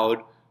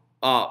allowed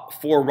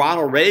for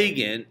Ronald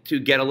Reagan to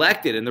get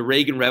elected and the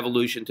Reagan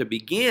Revolution to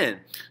begin.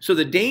 So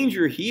the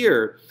danger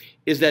here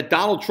is that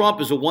Donald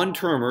Trump is a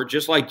one-termer,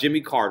 just like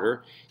Jimmy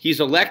Carter. He's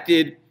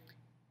elected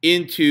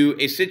into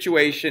a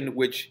situation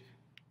which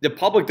the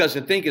public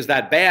doesn't think is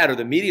that bad, or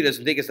the media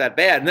doesn't think it's that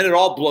bad, and then it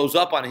all blows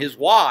up on his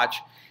watch.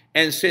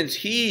 And since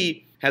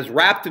he has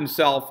wrapped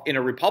himself in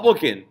a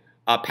Republican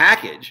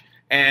package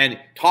and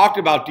talked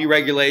about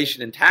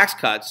deregulation and tax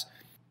cuts,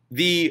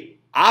 the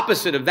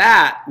opposite of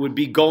that would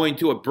be going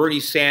to a Bernie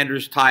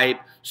Sanders type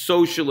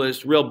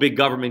socialist, real big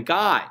government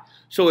guy.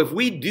 So if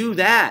we do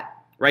that,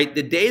 right,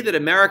 the day that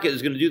America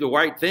is going to do the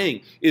right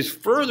thing is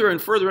further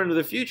and further into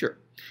the future.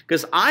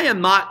 Because I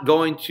am not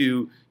going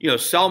to,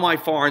 sell my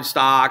foreign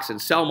stocks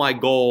and sell my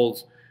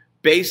golds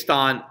based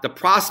on the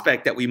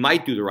prospect that we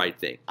might do the right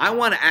thing. I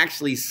want to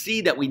actually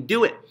see that we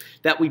do it,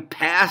 that we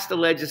pass the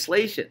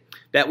legislation,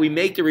 that we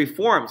make the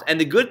reforms. And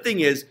the good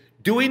thing is,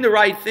 doing the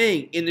right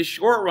thing in the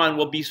short run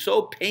will be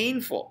so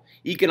painful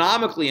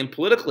economically and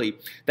politically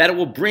that it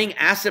will bring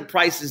asset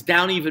prices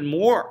down even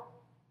more.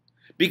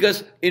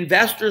 Because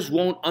investors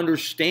won't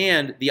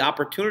understand the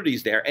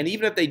opportunities there. And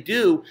even if they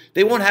do,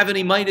 they won't have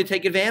any money to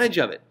take advantage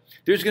of it.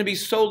 There's going to be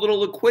so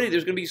little liquidity.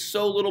 There's going to be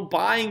so little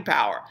buying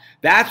power.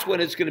 That's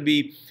when it's going to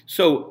be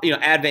so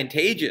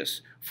advantageous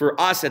for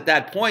us at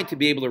that point to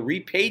be able to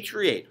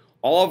repatriate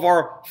all of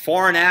our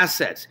foreign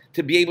assets,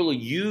 to be able to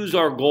use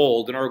our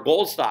gold and our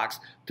gold stocks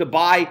to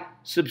buy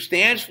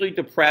substantially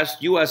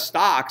depressed U.S.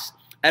 stocks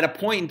at a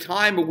point in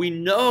time where we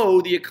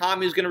know the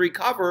economy is going to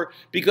recover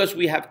because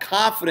we have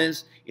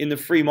confidence in the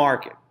free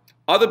market.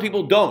 Other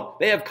people don't.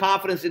 They have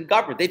confidence in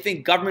government. They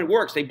think government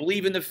works. They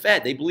believe in the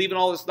Fed. They believe in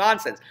all this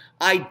nonsense.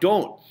 I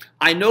don't.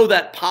 I know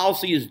that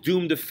policy is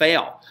doomed to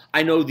fail.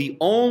 I know the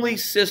only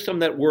system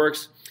that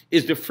works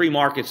is the free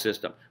market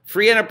system.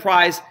 Free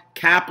enterprise,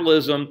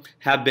 capitalism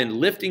have been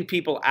lifting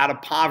people out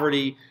of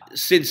poverty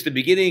since the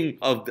beginning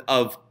of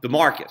the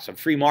markets, of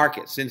free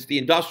markets, since the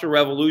Industrial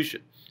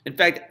Revolution. In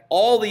fact,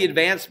 all the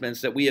advancements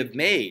that we have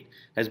made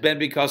has been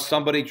because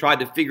somebody tried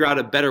to figure out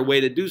a better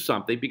way to do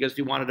something because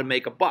he wanted to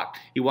make a buck.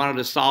 He wanted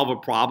to solve a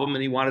problem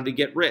and he wanted to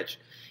get rich.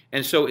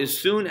 And so as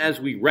soon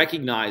as we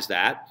recognize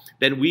that,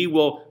 then we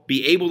will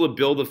be able to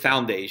build a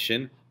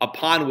foundation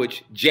upon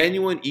which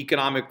genuine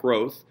economic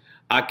growth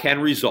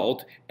can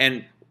result,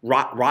 and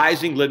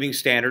rising living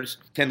standards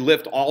can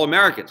lift all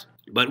Americans.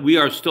 But we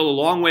are still a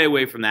long way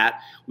away from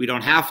that. We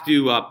don't have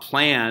to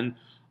plan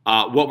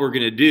what we're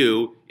going to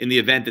do in the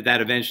event that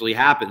that eventually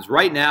happens.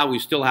 Right now, we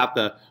still have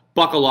to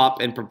buckle up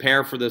and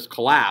prepare for this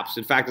collapse.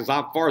 In fact, as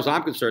far as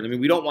I'm concerned,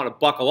 we don't want to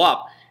buckle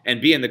up and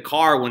be in the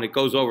car when it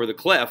goes over the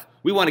cliff.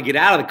 We want to get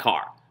out of the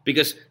car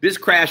because this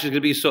crash is going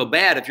to be so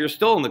bad. If you're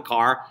still in the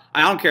car,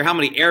 I don't care how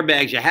many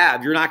airbags you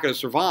have, you're not going to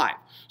survive.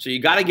 So you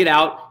got to get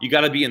out. You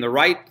got to be in the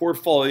right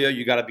portfolio.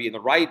 You got to be in the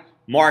right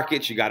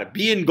markets. You got to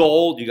be in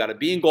gold. You got to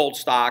be in gold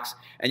stocks.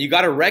 And you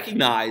got to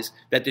recognize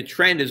that the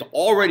trend has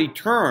already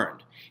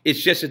turned.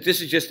 It's just that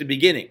this is just the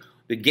beginning.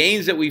 The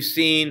gains that we've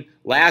seen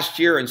last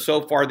year and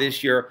so far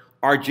this year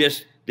are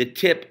just the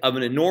tip of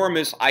an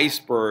enormous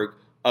iceberg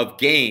of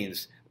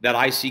gains that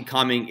I see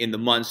coming in the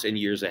months and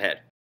years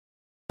ahead.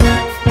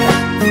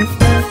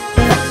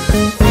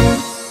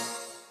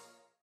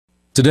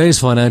 Today's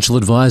financial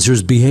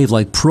advisors behave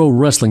like pro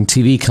wrestling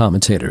TV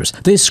commentators.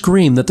 They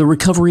scream that the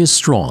recovery is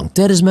strong,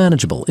 debt is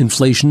manageable,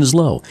 inflation is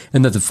low,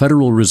 and that the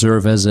Federal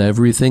Reserve has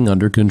everything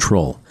under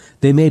control.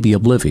 They may be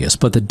oblivious,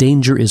 but the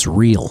danger is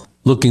real.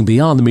 Looking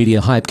beyond the media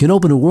hype can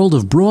open a world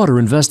of broader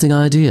investing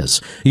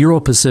ideas. Euro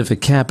Pacific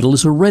Capital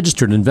is a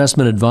registered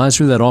investment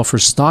advisor that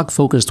offers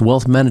stock-focused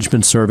wealth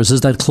management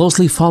services that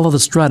closely follow the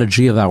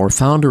strategy of our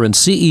founder and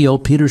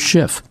CEO, Peter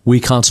Schiff. We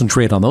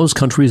concentrate on those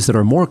countries that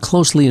are more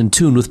closely in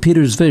tune with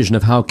Peter's vision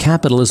of how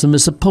capitalism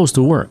is supposed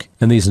to work.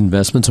 And these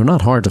investments are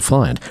not hard to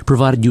find,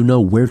 provided you know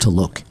where to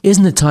look.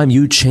 Isn't it time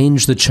you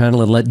change the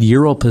channel and let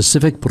Euro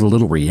Pacific put a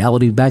little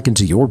reality back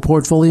into your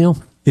portfolio?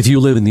 If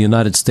you live in the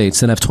United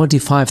States and have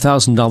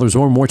 $25,000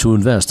 or more to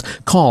invest,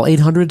 call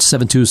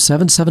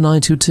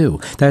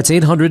 800-727-7922. That's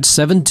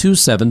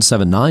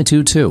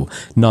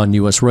 800-727-7922.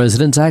 Non-U.S.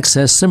 residents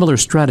access similar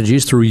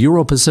strategies through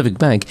Euro Pacific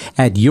Bank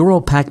at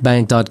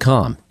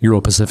europacbank.com. Euro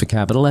Pacific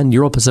Capital and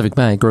Euro Pacific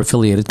Bank are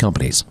affiliated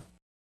companies.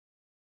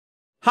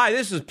 Hi,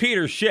 this is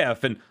Peter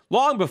Schiff, and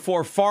long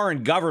before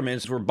foreign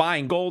governments were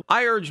buying gold,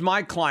 I urged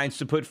my clients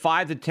to put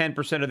 5 to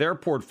 10% of their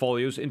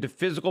portfolios into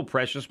physical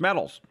precious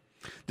metals.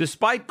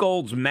 Despite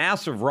gold's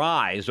massive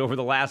rise over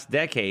the last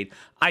decade,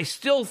 I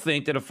still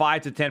think that a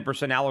 5 to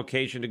 10%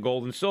 allocation to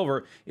gold and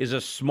silver is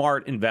a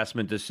smart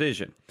investment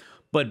decision.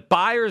 But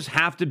buyers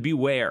have to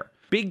beware.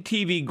 Big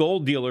TV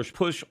gold dealers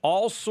push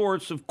all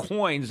sorts of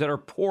coins that are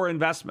poor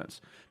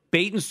investments.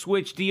 Bait and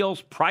switch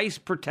deals, price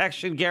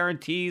protection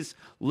guarantees,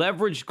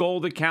 leveraged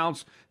gold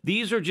accounts.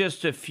 These are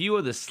just a few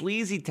of the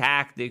sleazy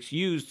tactics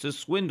used to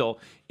swindle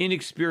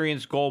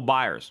inexperienced gold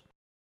buyers.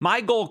 My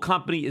gold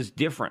company is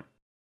different.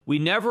 We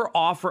never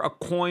offer a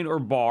coin or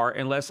bar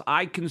unless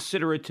I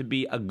consider it to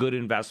be a good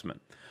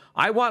investment.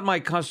 I want my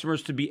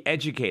customers to be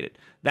educated.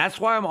 That's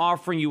why I'm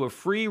offering you a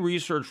free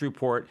research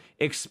report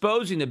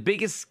exposing the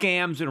biggest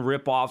scams and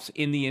ripoffs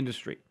in the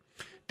industry.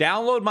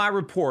 Download my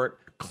report,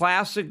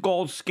 Classic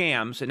Gold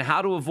Scams and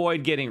How to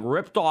Avoid Getting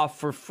Ripped Off,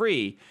 for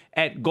free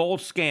at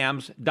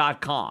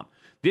goldscams.com.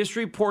 This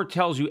report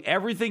tells you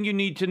everything you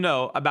need to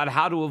know about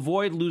how to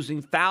avoid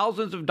losing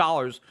thousands of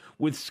dollars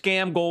with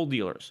scam gold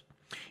dealers.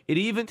 It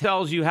even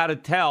tells you how to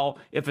tell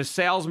if a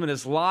salesman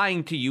is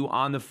lying to you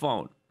on the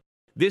phone.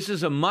 This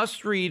is a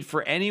must-read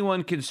for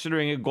anyone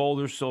considering a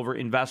gold or silver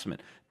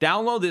investment.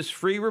 Download this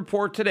free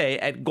report today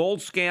at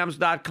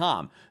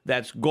goldscams.com.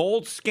 That's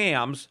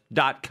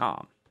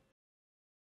goldscams.com.